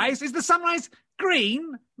sunrise? Is the sunrise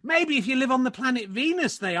green? Maybe if you live on the planet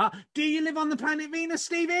Venus, they are. Do you live on the planet Venus,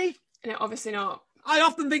 Stevie? No, obviously not. I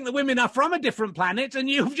often think that women are from a different planet, and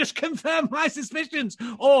you've just confirmed my suspicions.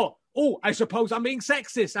 Or, I suppose I'm being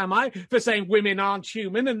sexist, am I, for saying women aren't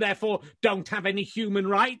human and therefore don't have any human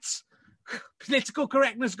rights? Political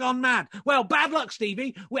correctness gone mad. Well, bad luck,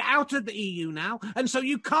 Stevie. We're out of the EU now, and so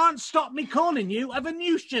you can't stop me calling you a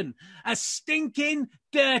Venusian. A stinking,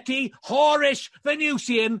 dirty, whorish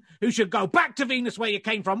Venusian who should go back to Venus where you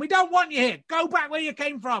came from. We don't want you here. Go back where you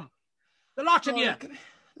came from. The lot of you.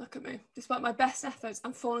 Look at me. Despite my best efforts,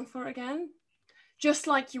 I'm falling for it again. Just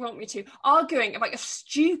like you want me to. Arguing about your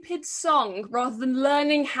stupid song rather than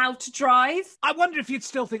learning how to drive. I wonder if you'd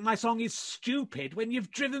still think my song is stupid when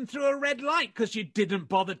you've driven through a red light because you didn't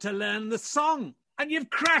bother to learn the song. And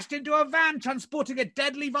you've crashed into a van transporting a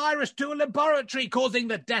deadly virus to a laboratory, causing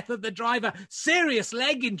the death of the driver, serious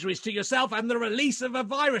leg injuries to yourself, and the release of a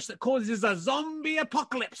virus that causes a zombie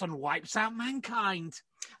apocalypse and wipes out mankind.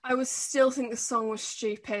 I would still think the song was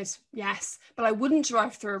stupid, yes, but I wouldn't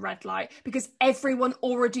drive through a red light because everyone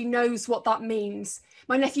already knows what that means.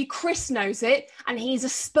 My nephew Chris knows it, and he's a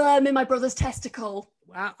sperm in my brother's testicle.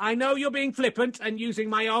 Well, I know you're being flippant and using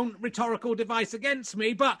my own rhetorical device against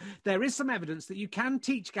me, but there is some evidence that you can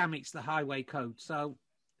teach gametes the highway code, so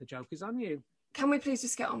the joke is on you. Can we please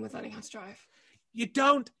just get on with learning how to drive? You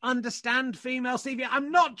don't understand, female Stevie.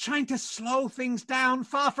 I'm not trying to slow things down.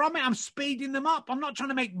 Far from it. I'm speeding them up. I'm not trying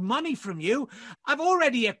to make money from you. I've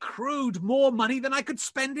already accrued more money than I could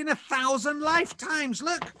spend in 1,000 lifetimes.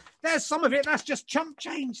 Look, there's some of it. That's just chump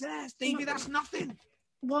change there, Stevie. That's nothing.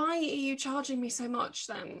 Why are you charging me so much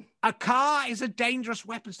then? A car is a dangerous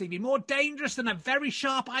weapon, Stevie. More dangerous than a very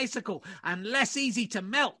sharp icicle and less easy to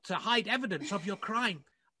melt to hide evidence of your crime.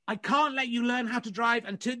 I can't let you learn how to drive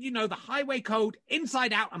until you know the highway code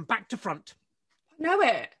inside out and back to front. I know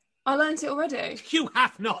it. I learned it already. You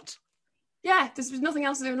have not. Yeah, there's nothing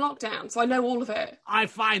else to do in lockdown, so I know all of it. I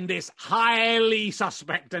find this highly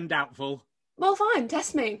suspect and doubtful. Well, fine,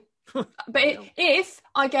 test me. But if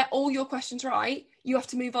I get all your questions right, you have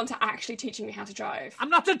to move on to actually teaching me how to drive. I'm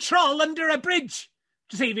not a troll under a bridge,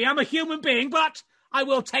 Stevie. I'm a human being, but I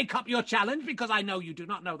will take up your challenge because I know you do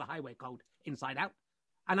not know the highway code inside out.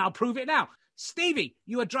 And I'll prove it now. Stevie,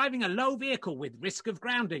 you are driving a low vehicle with risk of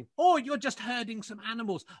grounding, or you're just herding some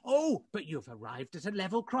animals. Oh, but you've arrived at a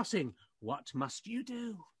level crossing. What must you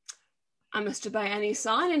do? I must obey any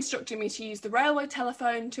sign instructing me to use the railway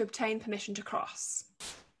telephone to obtain permission to cross.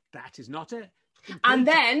 That is not it. And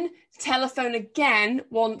then telephone again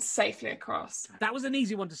once safely across. That was an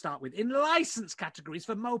easy one to start with. In license categories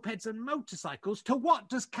for mopeds and motorcycles, to what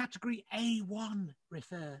does category A1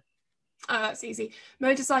 refer? Oh, that's easy.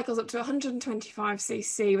 Motorcycles up to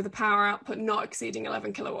 125cc with a power output not exceeding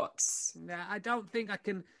 11 kilowatts. Yeah, I don't think I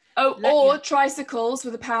can... Tricycles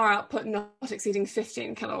with a power output not exceeding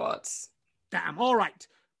 15 kilowatts. Damn, all right.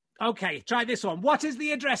 Okay, try this one. What is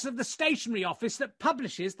the address of the stationery office that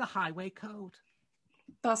publishes the highway code?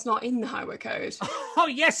 That's not in the highway code. Oh,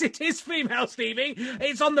 yes, it is female, Stevie.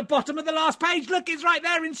 It's on the bottom of the last page. Look, it's right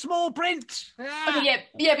there in small print. Okay,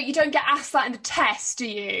 yeah, but you don't get asked that in the test, do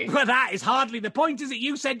you? Well, that is hardly the point, is it?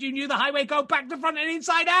 You said you knew the highway code back to front and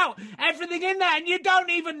inside out. Everything in there, and you don't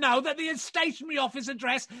even know that the stationery office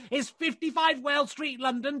address is 55 Wales Street,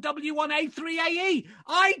 London, W1A3AE.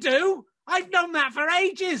 I do. I've known that for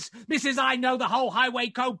ages. Mrs. I know the whole highway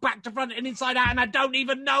code back to front and inside out, and I don't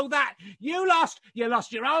even know that. You lost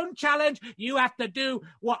your own challenge. You have to do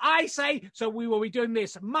what I say, so we will be doing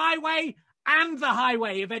this my way and the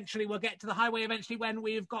highway. Eventually, we'll get to the highway eventually when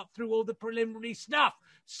we've got through all the preliminary stuff.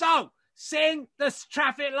 So, sing the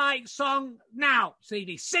traffic light song now,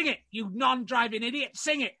 CD. Sing it, you non-driving idiot.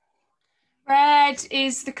 Sing it. Red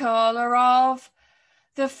is the colour of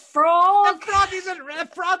the frog. The frog isn't red.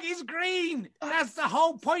 The frog is green. That's the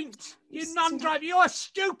whole point. You non-driver. You're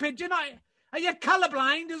stupid. You're not. Are you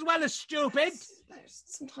colourblind as well as stupid?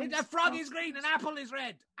 A frog is green. An apple is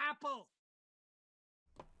red. Apple.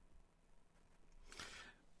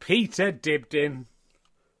 Peter Dibdin.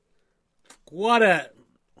 What a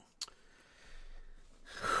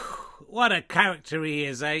character he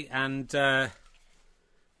is, eh? And a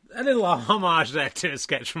little homage there to a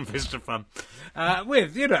sketch from Fist of Fun.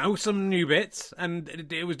 With, some new bits, and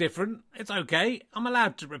it was different. It's okay. I'm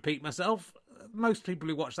allowed to repeat myself. Most people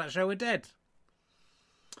who watch that show are dead.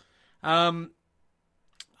 I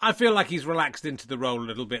feel like he's relaxed into the role a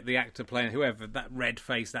little bit, the actor playing whoever, that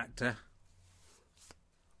red-faced actor.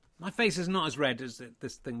 My face is not as red as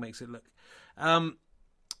this thing makes it look. Thank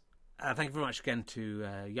you very much again to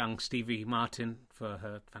young Stevie Martin for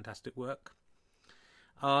her fantastic work.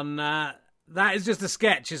 On that is just a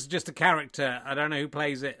sketch. It's just a character. I don't know who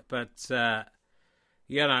plays it, but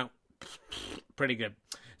pretty good.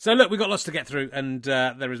 So look, we've got lots to get through, and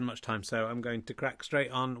there isn't much time, so I'm going to crack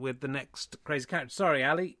straight on with the next crazy character. Sorry,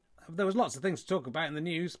 Ali. There was lots of things to talk about in the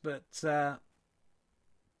news, but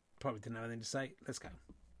probably didn't have anything to say. Let's go.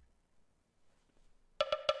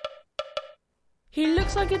 He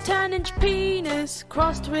looks like a 10-inch penis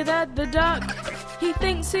crossed with Ed the Duck. He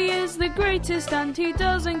thinks he is the greatest and he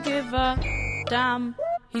doesn't give a damn.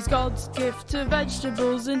 He's God's gift to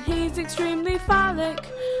vegetables and he's extremely phallic.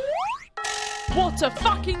 What a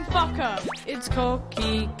fucking fucker! It's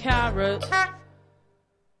Cocky Carrot.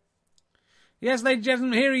 Yes, ladies and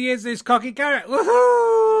gentlemen, here he is, this Cocky Carrot. Woohoo!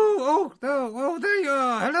 Oh, there you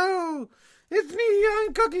are. Hello. It's me,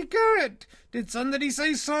 I'm Cocky Carrot. Did somebody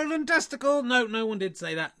say soil and testicle? No, no one did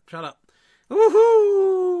say that. Shut up.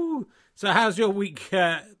 Woohoo! So how's your week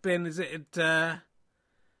been? Has it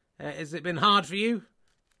been hard for you?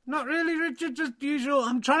 Not really, Richard, just usual.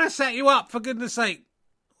 I'm trying to set you up, for goodness sake.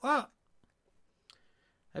 What?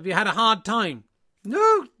 Have you had a hard time?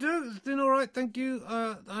 No, it's been all right, thank you.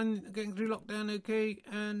 I'm getting through lockdown okay,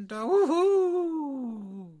 and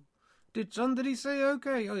woohoo! Did somebody say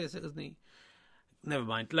okay? Oh, yes, it was me. Never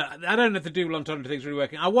mind. Look, I don't have to do long time to things really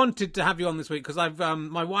working. I wanted to have you on this week because I've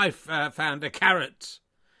my wife found a carrot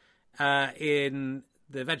in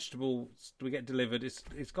the vegetables we get delivered.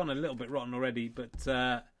 It's gone a little bit rotten already, but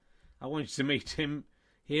I wanted to meet him.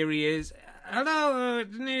 Here he is. Hello,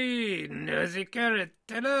 it's me, Nosy Carrot.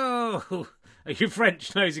 Hello. Are you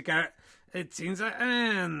French, Nosy Carrot? It seems French.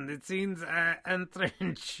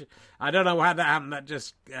 I don't know how that happened. That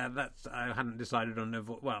just that's I hadn't decided on the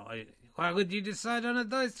why would you decide on a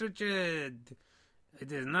Deutsch, Richard?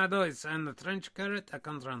 It is not Deutsch. I'm a French carrot. I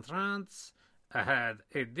come from France. I had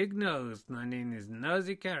a big nose. My name is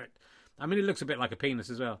Nosy Carrot. I mean, it looks a bit like a penis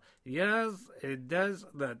as well. Yes, it does.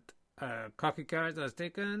 That Cocky Carrot was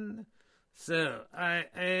taken. So, I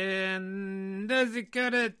am Nosy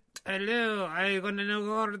Carrot. Hello, I'm going to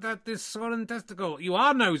know all about this swollen testicle. You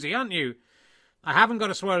are nosy, aren't you? I haven't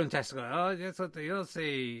got a swollen testicle. Oh, that's what you'll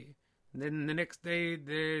see. Then the next day,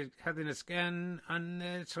 they're having a scan on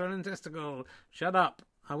the swollen testicle. Shut up.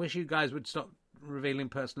 I wish you guys would stop revealing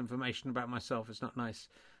personal information about myself. It's not nice.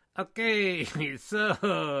 Okay,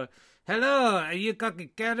 so, hello, are you Cocky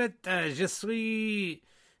Carrot? Je suis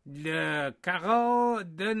le Caro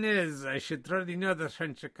Denez. I should really know the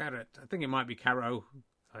French carrot. I think it might be Caro.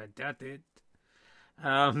 I doubt it.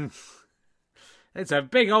 It's a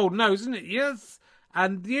big old nose, isn't it? Yes.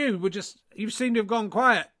 And you seem to have gone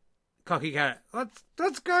quiet. Cocky Carrot.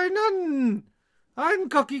 What's going on? I'm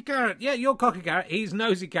Cocky Carrot. Yeah, you're Cocky Carrot. He's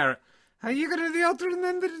Nosy Carrot. Are you going to do the alter and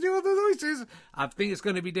then do all the voices? I think it's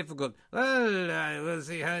going to be difficult. Well, we'll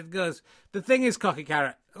see how it goes. The thing is, Cocky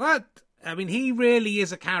Carrot. What? I mean, he really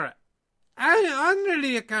is a carrot. I'm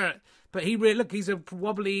really a carrot. But he's a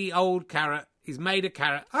wobbly old carrot. He's made of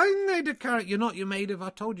carrot. I'm made of carrot. You're not. You're made of, I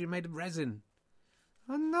told you, you're made of resin.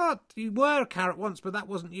 I'm not. You were a carrot once, but that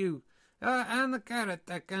wasn't you. And a carrot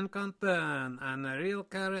I can conturn, and a real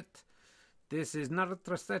carrot. This is not a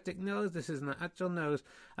prosthetic nose, this is an actual nose.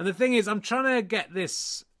 And the thing is, I'm trying to get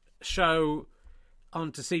this show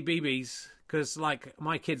onto CBeebies, because, like,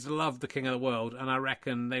 my kids love The King of the World, and I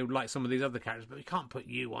reckon they would like some of these other characters, but we can't put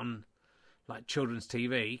you on, like, children's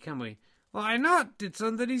TV, can we? Why not? Did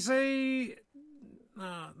somebody say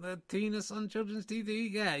the Tina's on children's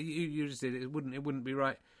TV? Yeah, you just did it. It wouldn't be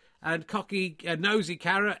right. And cocky, nosy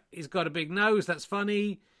carrot, he's got a big nose, that's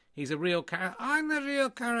funny. He's a real carrot. I'm the real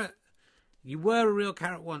carrot. You were a real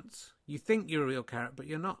carrot once. You think you're a real carrot, but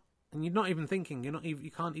you're not. And you're not even thinking.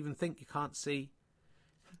 You can't even think. You can't see.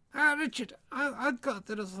 Richard, I've got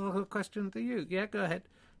a little question to you. Yeah, go ahead.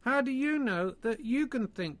 How do you know that you can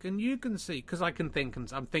think and you can see? Because I can think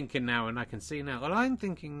and I'm thinking now and I can see now. Well, I'm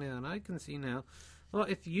thinking now and I can see now. Well,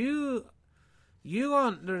 if you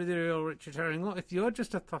aren't the real Richard Herring, what if you're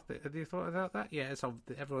just a puppet? Have you thought about that? Yeah,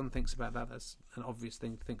 everyone thinks about that. That's an obvious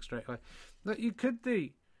thing to think straight away. That you could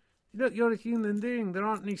be. Look, you're a human being. There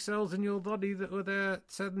aren't any cells in your body that were there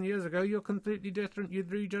 7 years ago. You're completely different.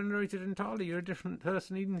 You've regenerated entirely. You're a different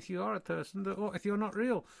person, even if you are a person. What if you're not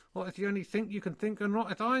real? What if you only think you can think, and what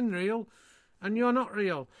if I'm real and you're not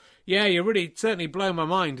real? Yeah, you really certainly blow my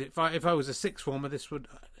mind. If I was a sixth former, this would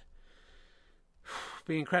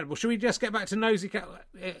be incredible. Should we just get back to Nosy Cat?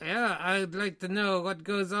 Yeah, I'd like to know what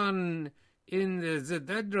goes on in the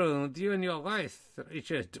bedroom with you and your wife,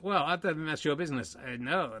 Richard. Well, I don't think that's your business. I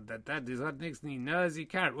know that is what makes me Nosy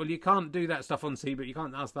Carrot. Well, you can't do that stuff on CB. You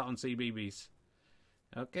can't ask that on CBeebies.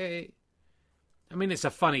 Okay. I mean, it's a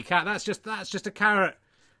funny cat. That's just a carrot.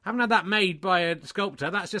 I haven't had that made by a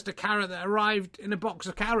sculptor. That's just a carrot that arrived in a box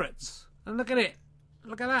of carrots. And look at it.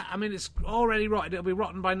 Look at that. I mean, it's already rotten. It'll be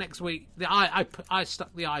rotten by next week. I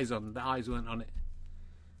stuck the eyes on. The eyes weren't on it.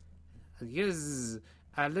 Yes,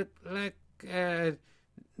 I look like. I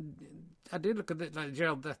did look a bit like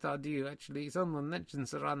Gerald Depardieu, actually. Someone mentioned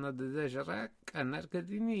Cyrano de Bergerac, and that could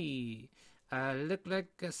be me. I look like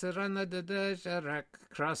a Cyrano de Bergerac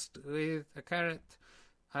crossed with a carrot.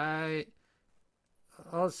 I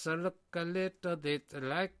also look a little bit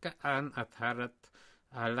like a parrot.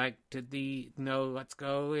 I like to know what's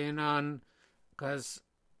going on, because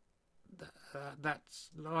that's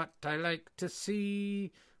what I like to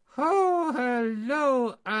see. Oh,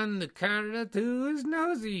 hello, and the carrot who is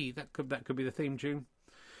nosy. That could be the theme tune.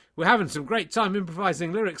 We're having some great time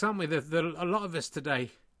improvising lyrics, aren't we? A lot of us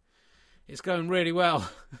today. It's going really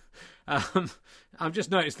well. I've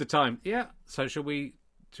just noticed the time. Yeah. So should we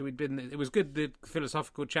bin? It was good, the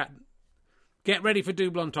philosophical chat. Get ready for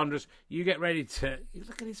double entendres. You get ready to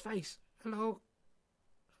look at his face. Hello,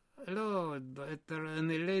 and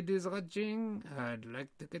the ladies watching. I'd like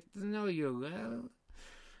to get to know you well.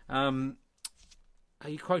 Are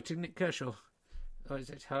you quoting Nick Kershaw? Or is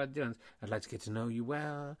it Howard Jones? I'd like to get to know you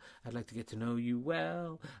well. I'd like to get to know you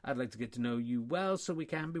well. I'd like to get to know you well, so we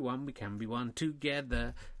can be one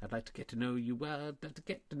together. I'd like to get to know you well. I'd like to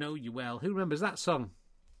get to know you well. Who remembers that song?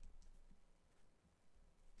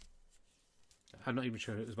 I'm not even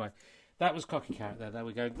sure who it was by. That was Cocky Carrot there. There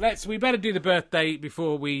we go. We better do the birthday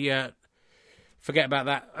before we forget about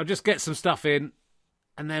that. I'll just get some stuff in.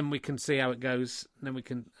 And then we can see how it goes. And then we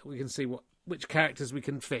can see which characters we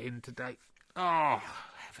can fit in today. Oh,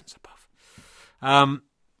 heavens above.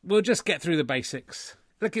 We'll just get through the basics.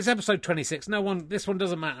 Look, it's episode 26. This one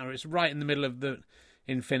doesn't matter. It's right in the middle of the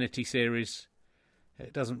Infinity series.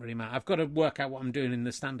 It doesn't really matter. I've got to work out what I'm doing in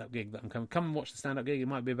the stand-up gig that I'm coming. Come and watch the stand-up gig. It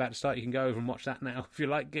might be about to start. You can go over and watch that now if you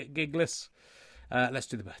like gigless. Let's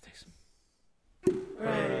do the birthdays.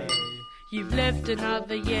 Hooray. You've lived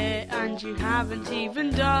another year and you haven't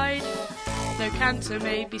even died. Though cancer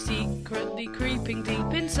may be secretly creeping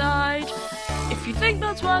deep inside. If you think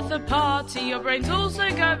that's worth a party, your brain's also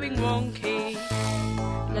going wonky.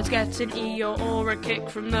 Let's get an Eeyore or a kick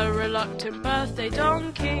from the reluctant birthday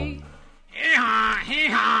donkey. Hee-haw,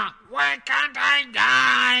 hee-haw, why can't I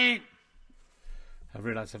die? I've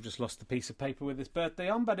realised I've just lost the piece of paper with this birthday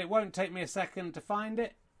on, but it won't take me a second to find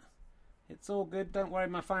it. It's all good, don't worry,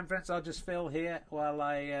 my fine friends. I'll just fill here while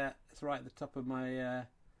it's right at the top of my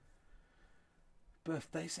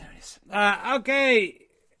birthday series. Okay,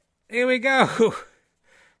 here we go.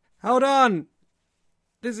 Hold on.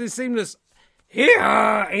 This is seamless. Here,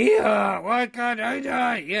 why can't I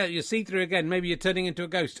die? Yeah, you see through again. Maybe you're turning into a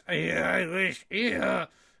ghost. Here, I wish. Here.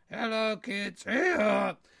 Hello, kids.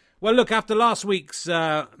 Here. Well, look, after last week's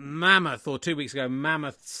mammoth, or 2 weeks ago,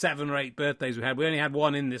 mammoth 7 or 8 birthdays we only had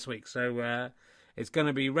one in this week, so it's going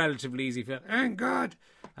to be relatively easy for... Thank God!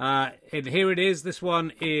 And here it is. This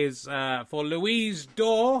one is for Louise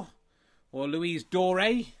Dorr or Louise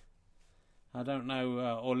Doré. I don't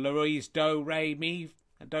know, or Louise Do Re Mi.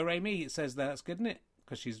 Do Re Mi. It says that's good, isn't it?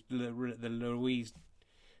 Because she's the Louise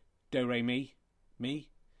Do Re Mi. Me.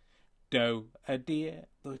 Do a dear.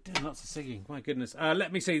 Lots of singing. My goodness.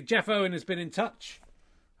 Let me see. Jeff Owen has been in touch.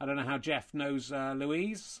 I don't know how Jeff knows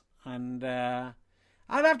Louise. And I'd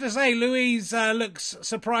have to say Louise looks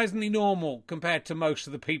surprisingly normal compared to most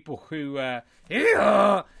of the people who...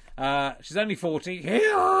 she's only 40.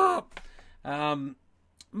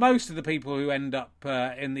 Most of the people who end up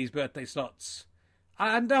in these birthday slots,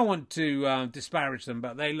 I don't want to disparage them,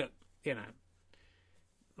 but they look,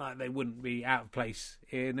 like they wouldn't be out of place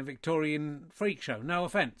in a Victorian freak show. No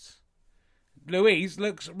offence. Louise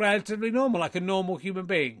looks relatively normal, like a normal human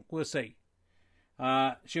being. We'll see.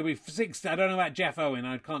 She'll be 60. I don't know about Jeff Owen.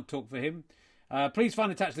 I can't talk for him. Please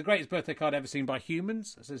find attached the greatest birthday card ever seen by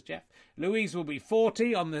humans, says Jeff. Louise will be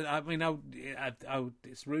 40 on the... I mean,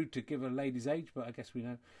 it's rude to give a lady's age, but I guess we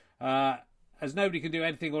know. As nobody can do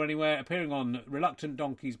anything or anywhere, appearing on Reluctant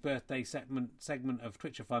Donkey's birthday segment of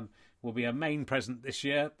Twitcher Fun will be a main present this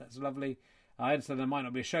year. That's lovely. I understand there might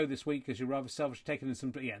not be a show this week because you're rather selfish taking in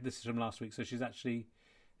some... Yeah, this is from last week, so she's actually...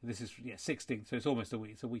 This is 16th, so it's almost a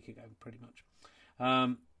week. It's a week ago, pretty much.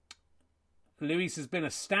 Louise has been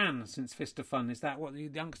a stan since Fist of Fun. Is that what the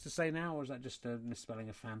youngsters say now, or is that just a misspelling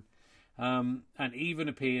of fan? And even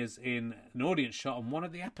appears in an audience shot on one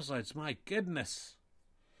of the episodes. My goodness.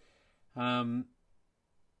 Should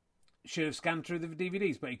have scanned through the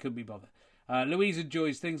DVDs, but he couldn't be bothered. Louise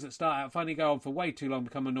enjoys things that start out funny, go on for way too long,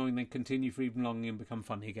 become annoying, then continue for even longer and become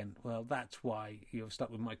funny again. Well, that's why you've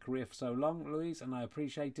stuck with my career for so long, Louise, and I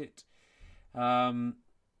appreciate it.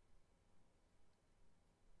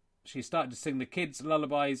 She started to sing the kids'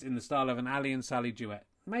 lullabies in the style of an Ali and Sally duet.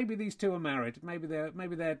 Maybe these two are married. Maybe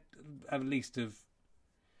they're at least have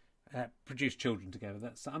produced children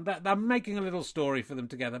together. I'm making a little story for them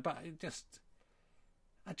together, but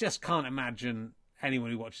I just can't imagine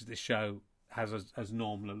anyone who watches this show has as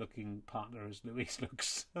normal a looking partner as Louise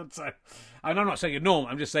looks. So, I'm not saying you're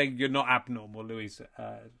normal. I'm just saying you're not abnormal, Louise.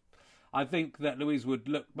 I think that Louise would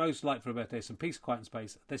look most like for a birthday some peace, quiet and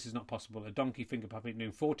space. This is not possible. A donkey finger puppet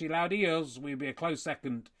noon 40 loud ears. We'd be a close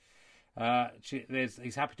second.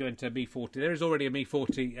 He's happy to enter Me 40. There is already a Me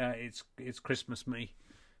 40. It's Christmas Me.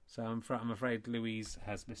 So I'm afraid Louise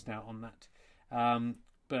has missed out on that.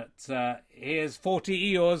 But here's 40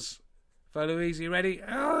 ears for Louise. You ready?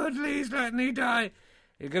 Oh, please let me die.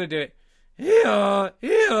 You're going to do it.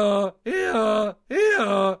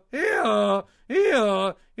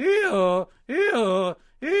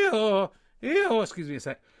 Excuse me a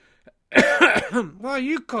sec. Why are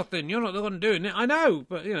you coughing? You're not the one doing it. I know,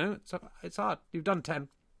 but it's hard. You've done 10.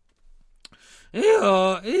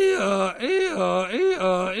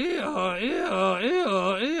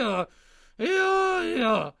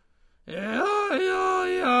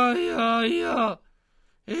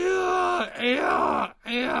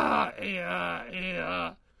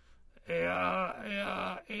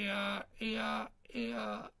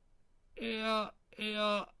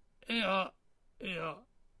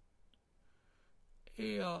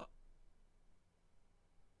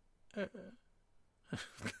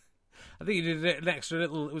 I think you did an extra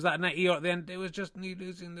little... Was that an EO at the end? It was just me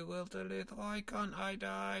losing the will to live. Why can't I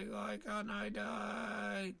die? Why can't I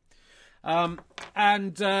die?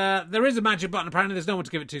 And there is a magic button. Apparently there's no one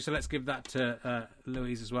to give it to, so let's give that to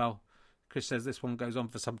Louise as well. Chris says this one goes on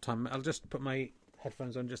for some time. I'll just put my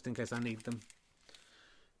headphones on just in case I need them.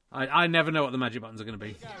 I never know what the magic buttons are going to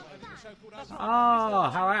be. Oh,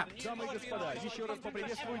 how apt. Дамы и господа, еще раз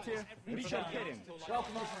поприветствуйте Ричард Херинг.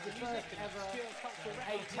 Welcome, this is the first ever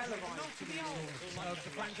televised of the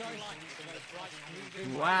franchise.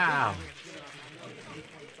 Wow.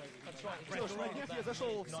 Джош, на днях я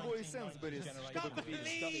зашел в свой Сенсберис, чтобы купить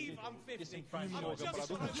немного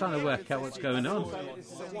продуктов. I'm trying to work out what's going on.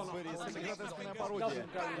 Сенсберис — это гротескная пародия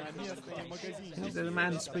на местные магазины. There's a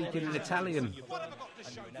man speaking in Italian.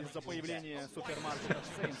 Из-за появления супермаркета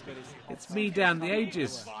Сенсберис. It's me down the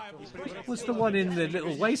ages. What's the one in the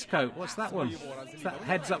little waistcoat? What's that one? Is that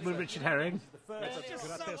Heads Up with Richard Herring? Этот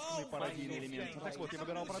гротескный пародийный элемент. Так вот, я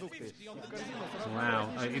выбирал продукты. Wow.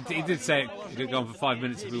 He did say it could go on for 5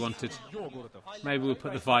 minutes if we wanted. Maybe we'll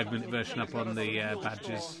put the 5-minute version up on the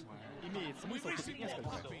badges.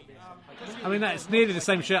 I mean, that's nearly the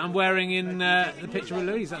same shirt I'm wearing in the picture with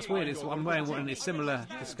Louise. That's weird. I'm wearing one that's similar,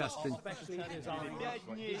 disgusting.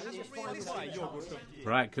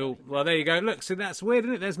 Right, cool. Well, there you go. Look, so that's weird,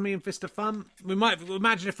 isn't it? There's me and Fist of Fun. We might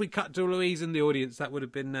imagine if we cut to Louise in the audience, that would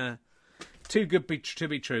have been too good to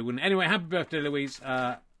be true. Wouldn't it? Anyway, happy birthday, Louise.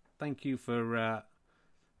 Thank you for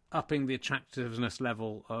upping the attractiveness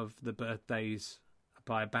level of the birthdays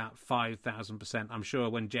by about 5,000%. I'm sure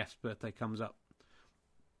when Jeff's birthday comes up.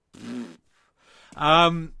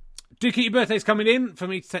 Do keep your birthdays coming in for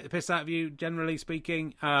me to take the piss out of you, generally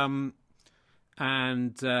speaking. And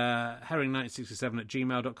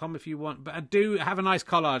herring1967@gmail.com if you want. But I do have a nice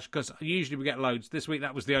collage, because usually we get loads. This week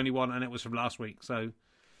that was the only one, and it was from last week. So,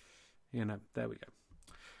 there we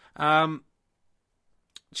go.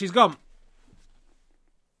 She's gone.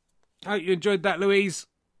 I hope you enjoyed that, Louise.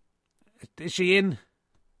 Is she in?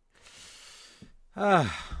 I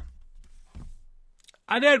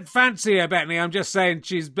don't fancy her, Bethany. I'm just saying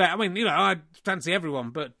she's better. I mean, I fancy everyone,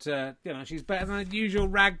 but, she's better than the usual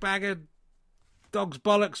rag bag of dog's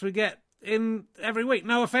bollocks we get in every week.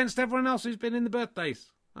 No offence to everyone else who's been in the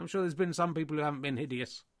birthdays. I'm sure there's been some people who haven't been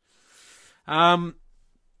hideous. Right.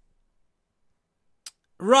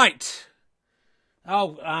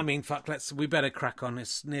 Oh, I mean, fuck. We better crack on.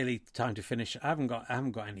 It's nearly time to finish. I haven't got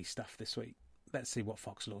any stuff this week. Let's see what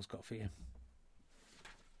Foxlaw's got for you.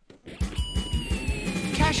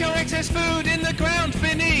 Cache your excess food in the ground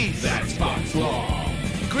beneath. That's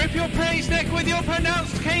Foxlaw. Grip your prey's neck with your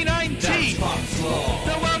pronounced canine teeth. That's Foxlaw.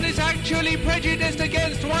 The world is actually prejudiced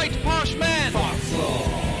against white posh men.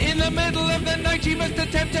 Foxlaw. In the middle of the night you must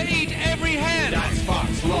attempt to eat every hen. That's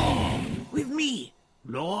Foxlaw. With me,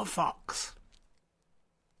 Law Fox.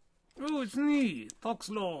 Oh, it's me,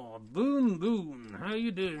 Foxlaw. Boon, boon. How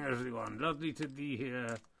you doing, everyone? Lovely to be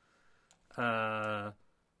here.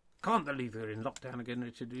 Can't believe we're in lockdown again,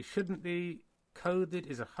 Richard. We shouldn't be. COVID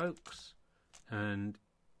is a hoax, and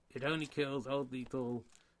it only kills old people,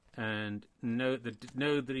 and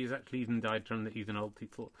nobody's actually even died from it, even old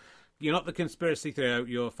people. You're not the conspiracy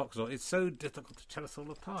theory, you're Foxlaw. It's so difficult to tell us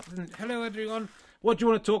all apart, isn't it? Hello, everyone. What do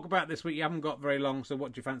you want to talk about this week? You haven't got very long, so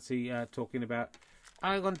what do you fancy talking about?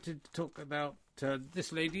 I wanted to talk about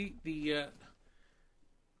this lady,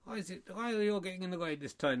 Why are you all getting in the way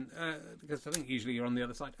this time? Because I think usually you're on the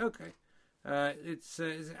other side. Okay. Is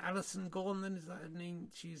it Alison Gorn then? Is that her name?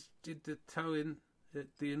 She's did the toe-in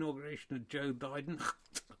at the inauguration of Joe Biden.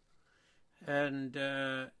 And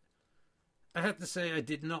I have to say I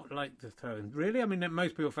did not like the toe-in. Really? I mean,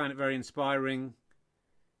 most people found it very inspiring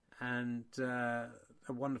and a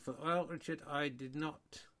wonderful... Well, Richard, I did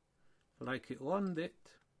not like it one bit.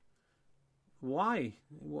 Why?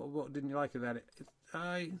 What didn't you like about it?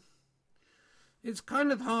 It's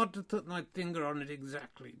kind of hard to put my finger on it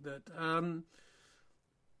exactly, but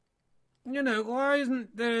why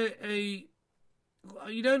isn't there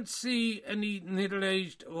you don't see any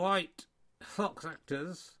middle-aged white Fox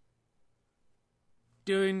actors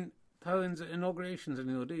doing poems at inaugurations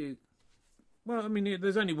anymore, do you? Well, I mean,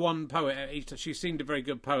 there's only one poet at each. She seemed a very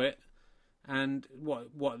good poet, and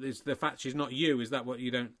what is the fact she's not you? Is that what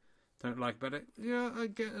you don't like about it? Yeah, I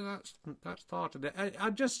get that's part of it.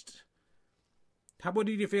 I just... What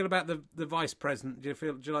did you feel about the vice president? Do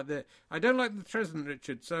you like the... I don't like the president,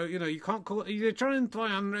 Richard. So, you can't call... You're trying to imply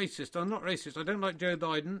I'm racist. I'm not racist. I don't like Joe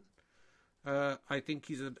Biden. I think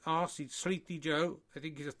he's an arse. He's Sleepy Joe. I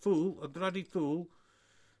think he's a fool, a bloody fool.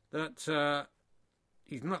 That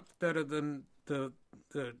he's not better than the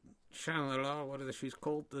Channeler, whatever she's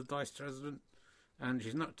called, the vice president. And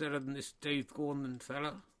she's not better than this Dave Gorman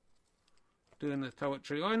fella doing the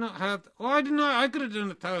poetry. Why not have... Why didn't I could have done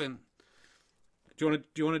the poem. Do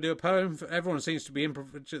you want to do a poem? Everyone seems to be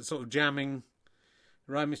sort of jamming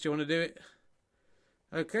rhymes. Do you want to do it?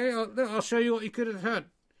 Okay, I'll show you what you could have had.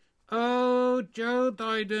 Oh, Joe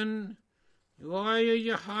Biden, why are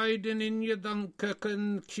you hiding in your Dunkirk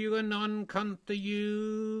and QAnon cunt to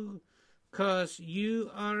you? 'Cause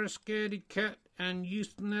you are a scaredy cat and you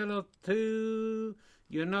smell too.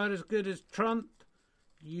 You're not as good as Trump.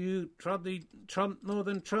 You probably Trump more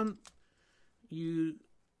than Trump. You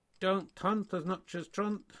don't hunt as much as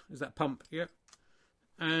Trump. Is that pump? Yeah.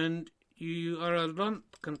 And you are a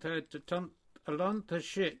lunt compared to Trump. A lunt of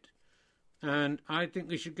shit. And I think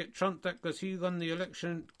we should get Trump back because he won the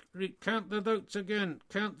election. Recount the votes again.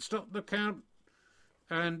 Stop the count.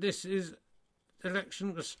 And this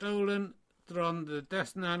election was stolen from the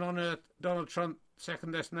best man on earth, Donald Trump,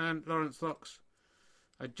 second best man, Lawrence Fox.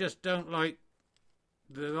 I just don't like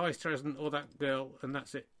the vice president or that girl, and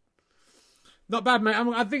that's it. Not bad, mate.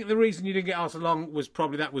 I think the reason you didn't get asked along was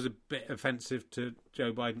probably that was a bit offensive to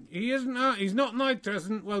Joe Biden. He isn't. He's not my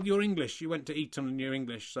president. Well, you're English. You went to Eton and you're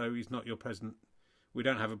English, so he's not your president. We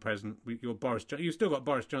don't have a president. You're Boris Johnson. You've still got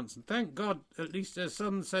Boris Johnson. Thank God. At least there's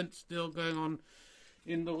some sense still going on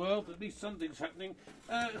in the world. At least something's happening.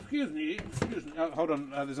 Excuse me. Oh, hold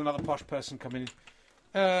on. There's another posh person coming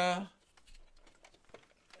in.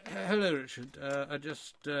 Hello, Richard. I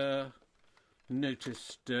just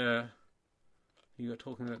noticed you were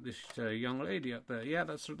talking about this young lady up there. Yeah,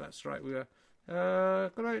 that's right. We were.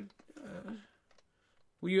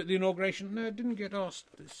 Were you at the inauguration? No, I didn't get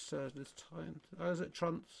asked this time. I was at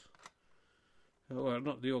Trunt's. Well,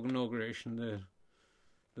 not the inauguration.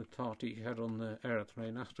 The party he had on the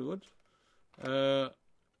aeroplane afterwards. And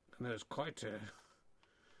there's quite a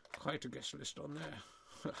guest list on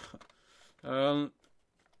there.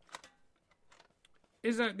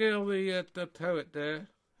 Is that girl the poet there?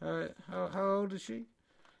 How old is she?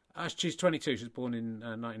 She's 22. She's born in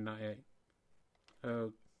 1998.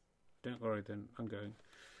 Don't worry then. I'm going.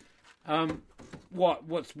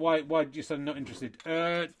 Why did you say not interested?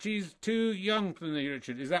 She's too young for me,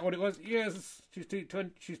 Richard. Is that what it was? Yes,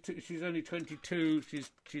 she's only 22.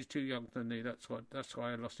 She's too young for me. That's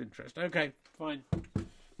why I lost interest. Okay, fine.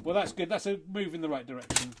 Well, that's good. That's a move in the right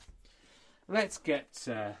direction. Let's get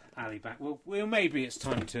Ali back. Well, maybe it's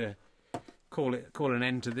time to call an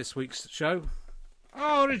end to this week's show.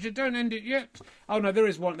 Oh, Richard, don't end it yet. Oh no, there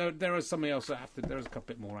is one. There is something else there is a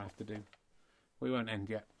couple bit more I have to do. We won't end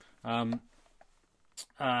yet. I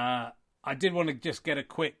did want to just get a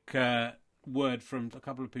quick word from a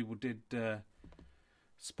couple of people. Did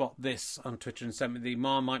spot this on Twitter and sent me the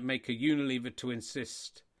Marmite maker Unilever to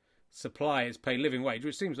insist suppliers pay living wage,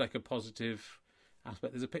 which seems like a positive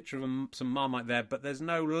aspect. There's a picture of some Marmite there, but there's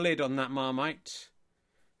no lid on that Marmite.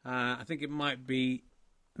 I think it might be.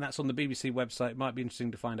 That's on the BBC website. It might be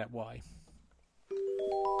interesting to find out why.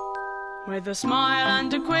 With a smile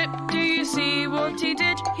and a quip, do you see what he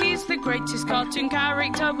did? He's the greatest cartoon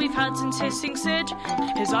character we've had since Hissing Sid.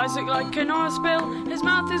 His eyes look like an oil spill, his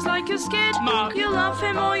mouth is like a skid. Mark, you love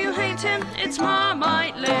him or you hate him, it's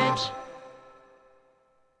Marmite Lid.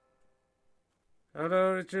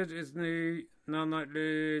 Hello, Richard, it's me, Marmite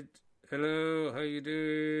Lid. Hello, how you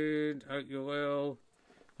doing? Hope you're well.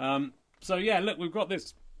 So yeah, look, we've got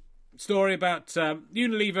this story about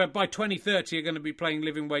Unilever by 2030 are going to be paying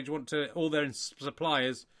living wage. Want to all their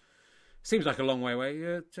suppliers. Seems like a long way away.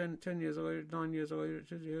 Yeah, 10 years away, 9 years away.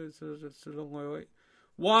 Richard. Yeah, it's a long way away.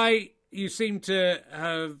 Why you seem to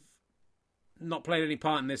have not played any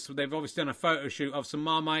part in this? They've obviously done a photo shoot of some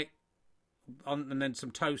Marmite, and then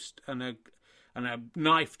some toast and a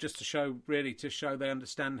knife just to show they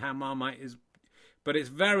understand how Marmite is. But it's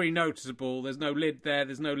very noticeable. There's no lid there.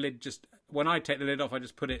 There's no lid. Just when I take the lid off, I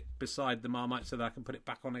just put it beside the Marmite so that I can put it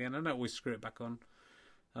back on again. I don't always screw it back on.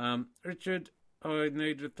 Richard, I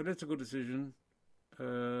made a political decision.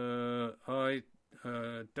 I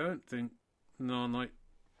don't think Marmite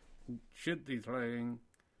should be paying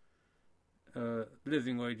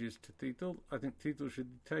living wages to people. I think people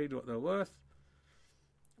should be paid what they're worth.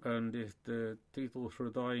 And if the people are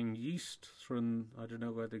dying yeast from, I don't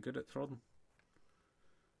know where they get it from.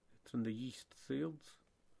 From the yeast fields.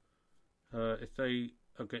 If they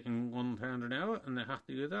are getting £1 an hour and they're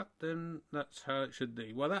happy with that, then that's how it should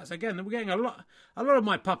be. Well, that's again, we're getting a lot of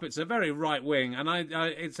my puppets are very right wing, and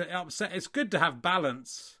it's upset. It's good to have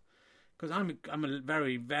balance because I'm a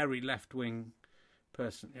very, very left wing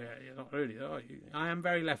person. Yeah, you're not really, are you? I am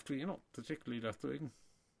very left wing. You're not particularly left wing.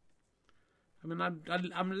 I mean,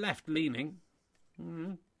 I'm left leaning.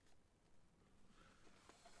 Mm-hmm.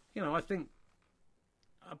 You know, I think.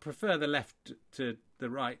 I prefer the left to the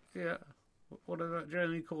right. Yeah. What are they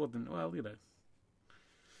generally called them? Well, you know.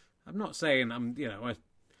 I'm not saying I'm,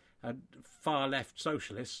 a far left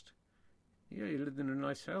socialist. Yeah, you live in a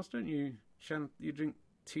nice house, don't you? You drink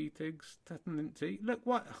tea, Tiggs, Tethermint tea. Look,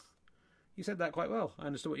 what? You said that quite well. I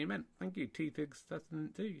understood what you meant. Thank you. Tea, Tiggs,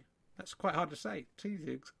 Tethermint tea. That's quite hard to say. Tea,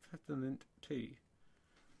 Tiggs, Tethermint tea.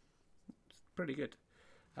 It's pretty good.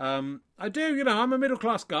 I do, I'm a middle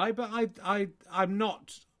class guy, but I'm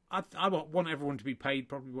not. I want everyone to be paid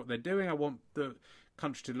probably what they're doing. I want the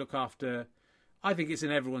country to look after. I think it's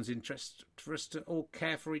in everyone's interest for us to all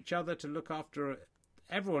care for each other, to look after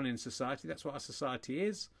everyone in society. That's what our society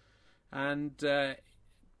is, and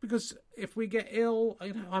because if we get ill,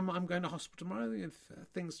 I'm going to hospital tomorrow. If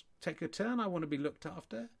things take a turn, I want to be looked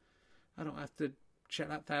after. I don't have to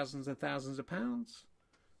shell out thousands and thousands of pounds.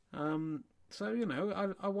 So,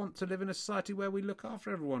 I want to live in a society where we look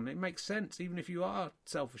after everyone. It makes sense, even if you are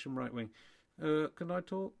selfish and right-wing. Can I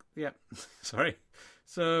talk? Yeah, sorry.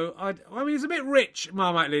 So, I mean, it's a bit rich,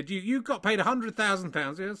 Marmite Lid. You got paid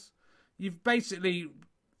 £100,000, yes? You've basically,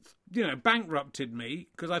 bankrupted me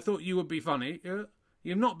because I thought you would be funny. Yeah?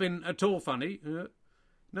 You've not been at all funny. Yeah?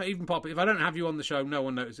 Not even pop. If I don't have you on the show, no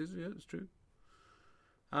one notices. Yeah, it's true.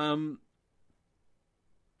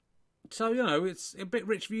 So, it's a bit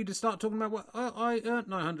rich for you to start talking about, I earned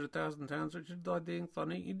 £900,000, Richard, by being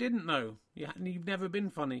funny. You didn't know. You've never been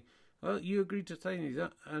funny. Well, you agreed to say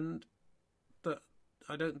that, and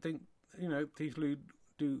I don't think, people who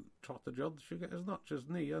do trotter jobs should get as much as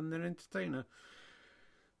me. I'm an entertainer.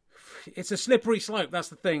 It's a slippery slope. That's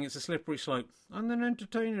the thing. It's a slippery slope. I'm an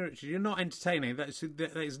entertainer, Richard. You're not entertaining.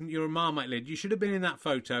 You're a Marmite lid. You should have been in that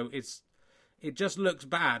photo. It just looks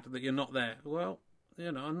bad that you're not there. Well,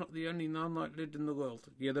 I'm not the only Marmite lid in the world.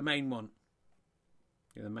 You're the main one.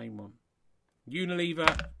 You're the main one.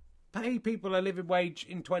 Unilever, pay people a living wage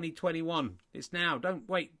in 2021. It's now. Don't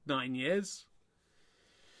wait 9 years.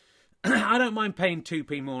 I don't mind paying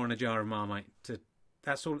 2p more on a jar of Marmite.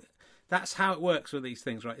 That's all. That's how it works with these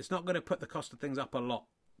things, right? It's not going to put the cost of things up a lot.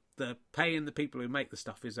 The paying the people who make the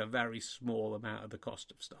stuff is a very small amount of the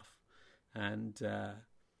cost of stuff. And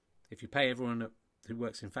if you pay everyone who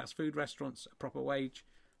works in fast food restaurants a proper wage,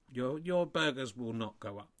 your burgers will not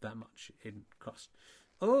go up that much in cost.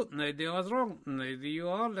 Oh, maybe I was wrong. Maybe you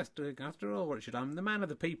are less doing after all, Richard. I'm the man of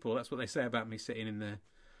the people. That's what they say about me sitting in the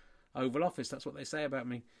Oval Office. That's what they say about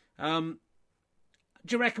me.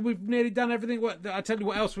 Do you reckon we've nearly done everything? I tell you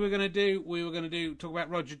what else we were going to do. We were going to talk about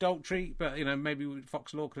Roger Daltrey, but maybe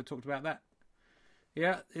Fox Law could have talked about that.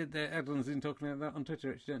 Yeah, everyone's been talking about that on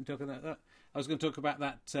Twitter. She didn't talk about that. I was going to talk about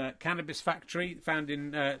that cannabis factory found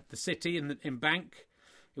in the city in Bank.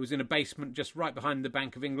 It was in a basement just right behind the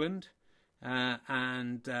Bank of England,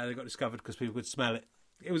 and they got discovered because people could smell it.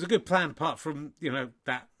 It was a good plan, apart from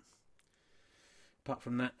that. Apart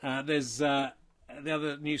from that, there's. The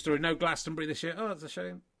other news story, no Glastonbury this year. Oh, it's a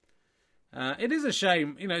shame. It is a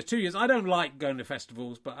shame. It's 2 years. I don't like going to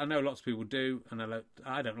festivals, but I know lots of people do, and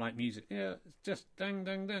I don't like music. Yeah, it's just dang,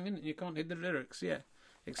 dang, dang, isn't it? You can't hear the lyrics, yeah.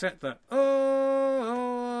 Except that, yeah,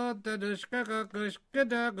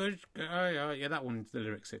 that one's the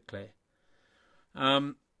lyrics are clear.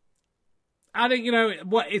 I think,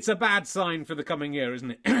 it's a bad sign for the coming year,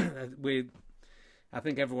 isn't it? I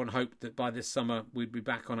think everyone hoped that by this summer we'd be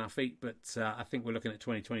back on our feet, but I think we're looking at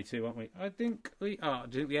 2022, aren't we? I think we are.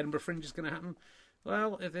 Do you think the Edinburgh Fringe is going to happen?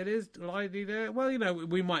 Well, if it is, lively there. Well,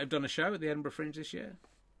 we might have done a show at the Edinburgh Fringe this year.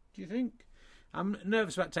 Do you think? I'm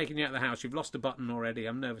nervous about taking you out of the house. You've lost a button already.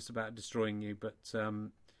 I'm nervous about destroying you, but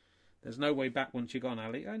there's no way back once you're gone,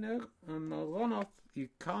 Ali. I know. I'm one off. You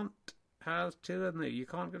can't have two of me. You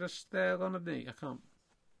can't get a stare on a knee. I can't.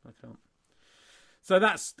 So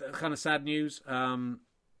that's kind of sad news.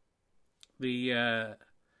 The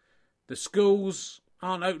schools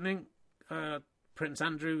aren't opening. Prince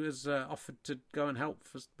Andrew has offered to go and help,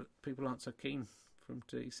 but people aren't so keen for him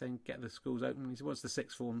to. He's saying get the schools open. He wants the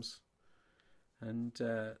sixth forms and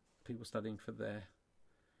people studying for their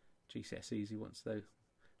GCSEs. He wants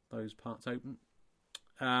those parts open.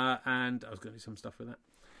 And I was going to do some stuff with that.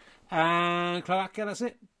 And Cloaca, that's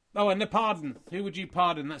it. Oh, and the pardon. Who would you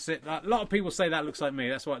pardon? That's it. A lot of people say that looks like me.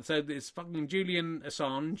 That's what. So it's fucking Julian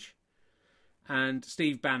Assange and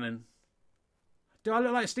Steve Bannon. Do I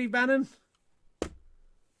look like Steve Bannon?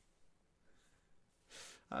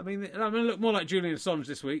 I'm going to look more like Julian Assange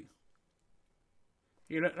this week.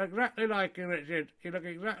 You look exactly like him, Richard. You look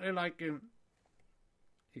exactly like him.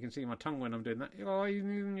 You can see my tongue when I'm doing that. Oh, you're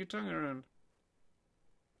moving your tongue around.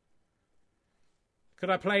 Could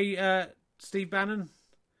I play Steve Bannon?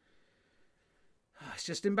 It's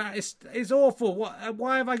just embarrassing. It's awful.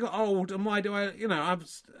 Why have I got old? And why do I?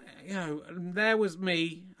 There was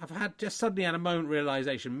me. I've suddenly had a moment of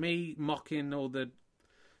realization. Me mocking all the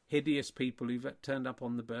hideous people who've turned up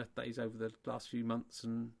on the birthdays over the last few months,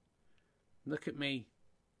 and look at me.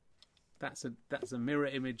 That's a mirror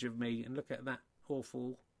image of me, and look at that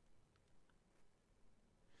awful.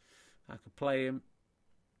 I could play him.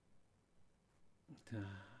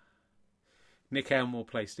 Nick Helm will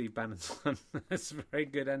play Steve Bannon's son. That's very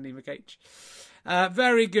good, Andy McH.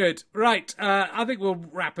 Very good. Right, I think we'll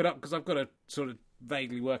wrap it up because I've got to sort of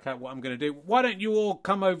vaguely work out what I'm going to do. Why don't you all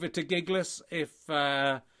come over to Gigless if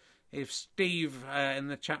Steve in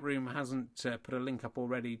the chat room hasn't put a link up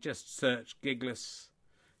already? Just search Gigless,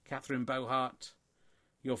 Catherine Bohart.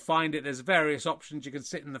 You'll find it. There's various options. You can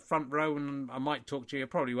sit in the front row and I might talk to you. I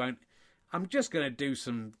probably won't. I'm just going to do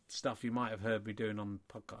some stuff you might have heard me doing on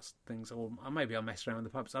podcast things, or maybe I'll mess around with the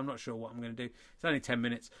pubs. I'm not sure what I'm going to do. It's only 10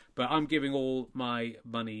 minutes, but I'm giving all my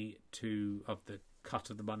money of the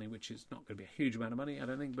cut of the money, which is not going to be a huge amount of money, I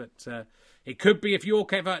don't think, but it could be if you all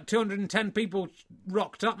came out. 210 people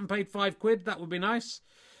rocked up and paid £5. That would be nice.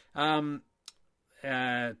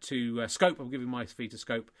 To Scope, I'm giving my fee to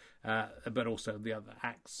Scope, but also the other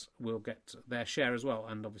acts will get their share as well.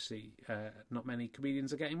 And obviously, not many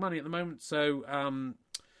comedians are getting money at the moment, so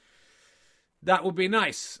that would be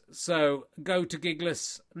nice. So go to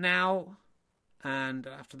Gigless now, and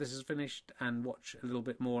after this is finished, and watch a little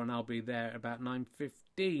bit more, and I'll be there about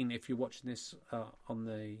 9:15. If you're watching this on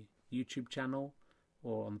the YouTube channel,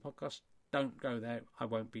 or on the podcast, don't go there. I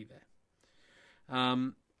won't be there.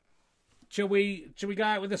 Shall we go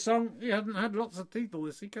out with a song? We haven't had lots of people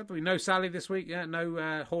this week, have we? No Sally this week. Yeah,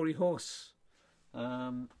 no Hoary Horse.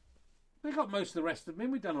 We got most of the rest of them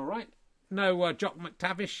in. We've done all right. No Jock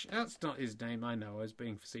McTavish. That's not his name. I know. I was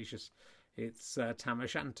being facetious. It's Tam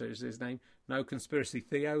O'Shanter is his name. No Conspiracy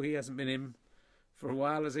Theo. He hasn't been in for a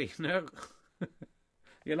while, has he? No.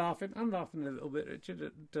 You're laughing? I'm laughing a little bit, Richard,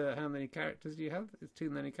 at how many characters do you have? It's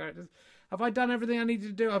too many characters. Have I done everything I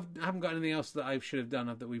needed to do? I haven't got anything else that I should have done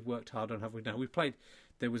that we've worked hard on, have we? No, we've played.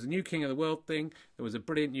 There was a new King of the World thing. There was a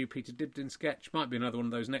brilliant new Peter Dibdin sketch. Might be another one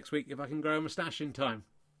of those next week if I can grow a moustache in time.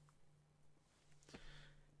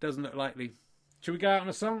 Doesn't look likely. Should we go out on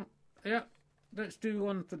a song? Yeah. Let's do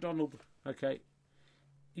one for Donald. Okay.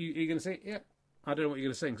 You going to sing it? Yeah. I don't know what you're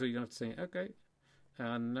going to sing, so you're going to have to sing it. Okay.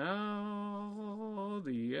 And now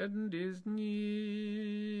the end is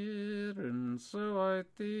near, and so I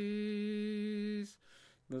tease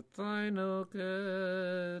the final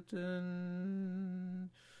curtain.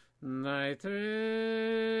 Thy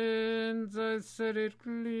trends, I said it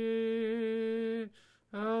clear,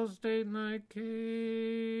 I'll state my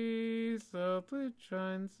case, of which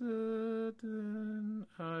I'm certain.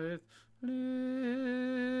 I've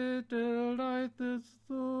little light the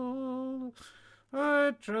soul,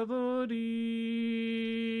 I troubled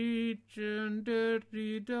each and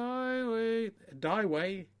dirty dieway,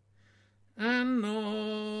 and not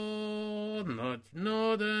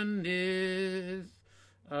than this,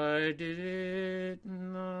 I did it my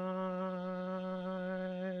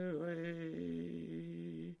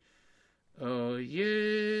way. Oh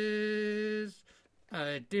yes,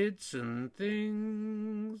 I did some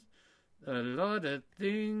things, a lot of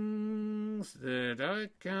things that I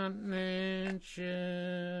can't mention.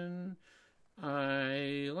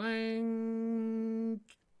 I went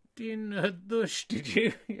in a douche, did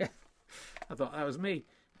you? Yeah. I thought that was me.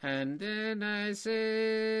 And then I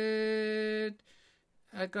said,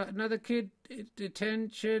 I got another kid in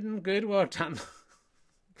detention. Good, well done.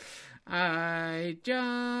 I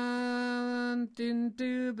jumped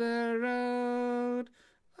into the road.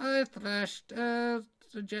 I thrashed out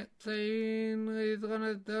a jet plane with one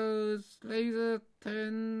of those laser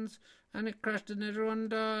pens, and it crashed and everyone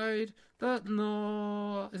died. But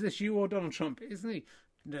no, is this you or Donald Trump? Isn't he?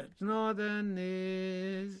 No, than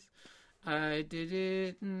this, I did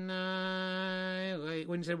it my way.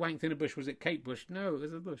 When you said wanked in a bush, was it Kate Bush? No, it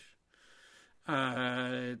was a bush.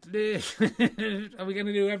 Are we going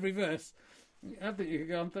to do every verse? I think you could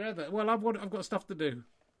go on forever. Well, I've got stuff to do.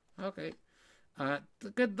 Okay.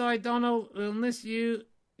 Goodbye, Donald. We'll miss you.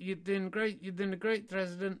 You've been great. You've been a great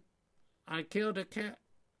president. I killed a cat.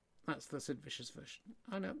 That's the Sid Vicious version.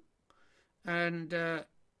 I know. And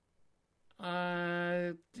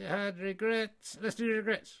I had regrets. Let's do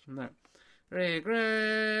regrets. No.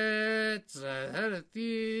 Regrets. I had a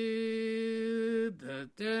few.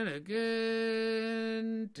 But then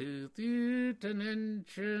again, to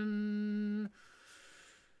detention.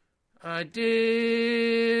 I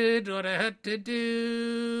did what I had to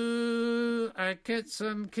do. I kept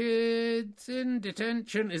some kids in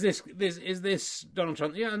detention. Is this Donald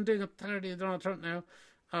Trump? Yeah, I'm doing a parody of Donald Trump now.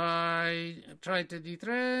 I tried to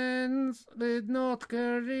with North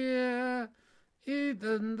Korea,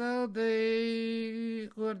 even though they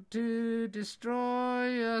want to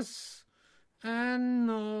destroy us. And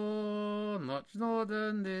no, much more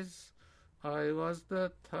than this, I was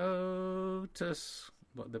the POTUS.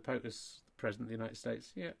 What, the POTUS, President of the United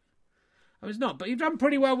States? Yeah. I mean, it's not, but you've done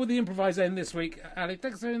pretty well with the improvisation this week, Ali.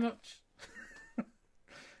 Thanks very much.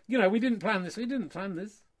 We didn't plan this.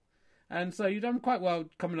 And so you've done quite well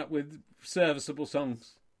coming up with serviceable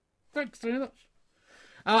songs. Thanks very much.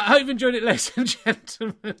 I hope you've enjoyed it, ladies and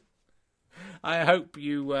gentlemen. I hope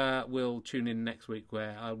you will tune in next week,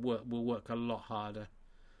 where we'll work a lot harder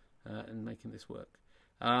in making this work.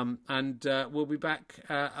 And we'll be back.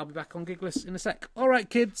 I'll be back on Gigless in a sec. All right,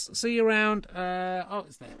 kids. See you around.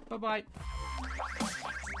 It's there. Bye-bye.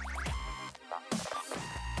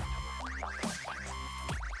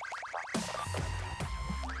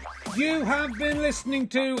 You have been listening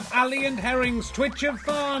to Ali and Herring's Twitch of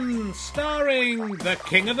Fun, starring the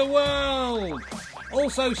King of the World.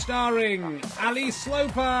 Also starring Ali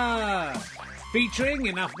Sloper. Featuring,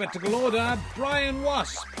 in alphabetical order, Brian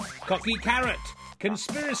Wasp, Cocky Carrot,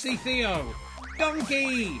 Conspiracy Theo,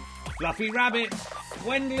 Donkey, Fluffy Rabbit,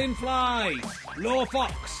 Gwendolyn Fly, Law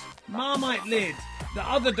Fox, Marmite Lid, The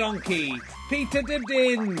Other Donkey, Peter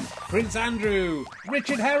Dibdin, Prince Andrew,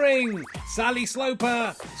 Richard Herring, Sally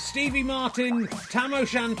Sloper, Stevie Martin, Tam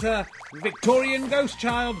O'Shanter, Victorian Ghost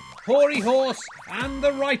Child, Hoary Horse, and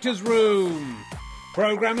The Writer's Room.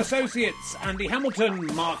 Programme Associates: Andy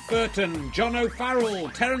Hamilton, Mark Burton, John O'Farrell,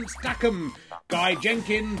 Terence Dackham, Guy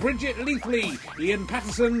Jenkin, Bridget Leithley, Ian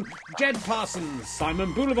Patterson, Jed Parsons,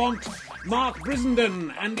 Simon Boulevant, Mark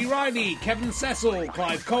Brissenden, Andy Riley, Kevin Cecil,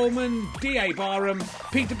 Clive Coleman, D.A. Barham,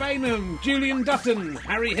 Peter Bainham, Julian Dutton,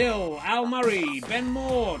 Harry Hill, Al Murray, Ben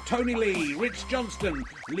Moore, Tony Lee, Rich Johnston,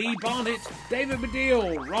 Lee Barnett, David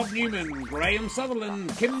Baddiel, Rob Newman, Graham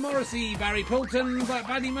Sutherland, Kim Morrissey, Barry Pilton,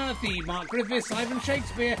 Paddy Murphy, Mark Griffiths, Ivan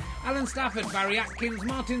Shakespeare, Alan Stafford, Barry Atkins,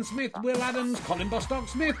 Martin Smith, Will Adams, Colin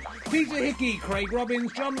Bostock-Smith, Peter Hickey, Craig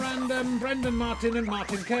Robbins, John Random, Brendan Martin and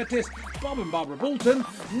Martin Curtis, Bob and Barbara Bolton,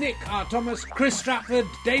 Nick R. Thomas, Chris Stratford,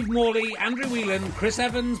 Dave Morley, Andrew Whelan, Chris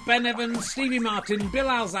Evans, Ben Evans, Stevie Martin, Bill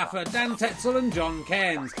Alzaffer, Dan Tetzel and John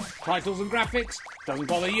Cairns. Titles and graphics: doesn't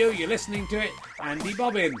bother you, you're listening to it, Andy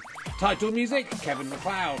Bobbin. Title music: Kevin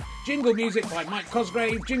MacLeod. Jingle music by Mike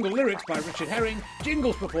Cosgrave. Jingle lyrics by Richard Herring.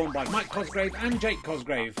 Jingles performed by Mike Cosgrave and Jake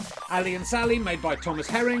Cosgrave. Ali and Sally made by Thomas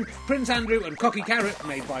Herring. Prince Andrew and Cocky Carrot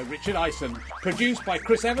made by Richard Ison. Produced by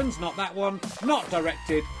Chris Evans, not that one. Not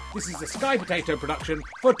directed. This is a Sky Potato production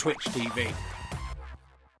for Twitch TV.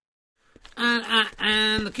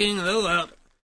 And the king of the world.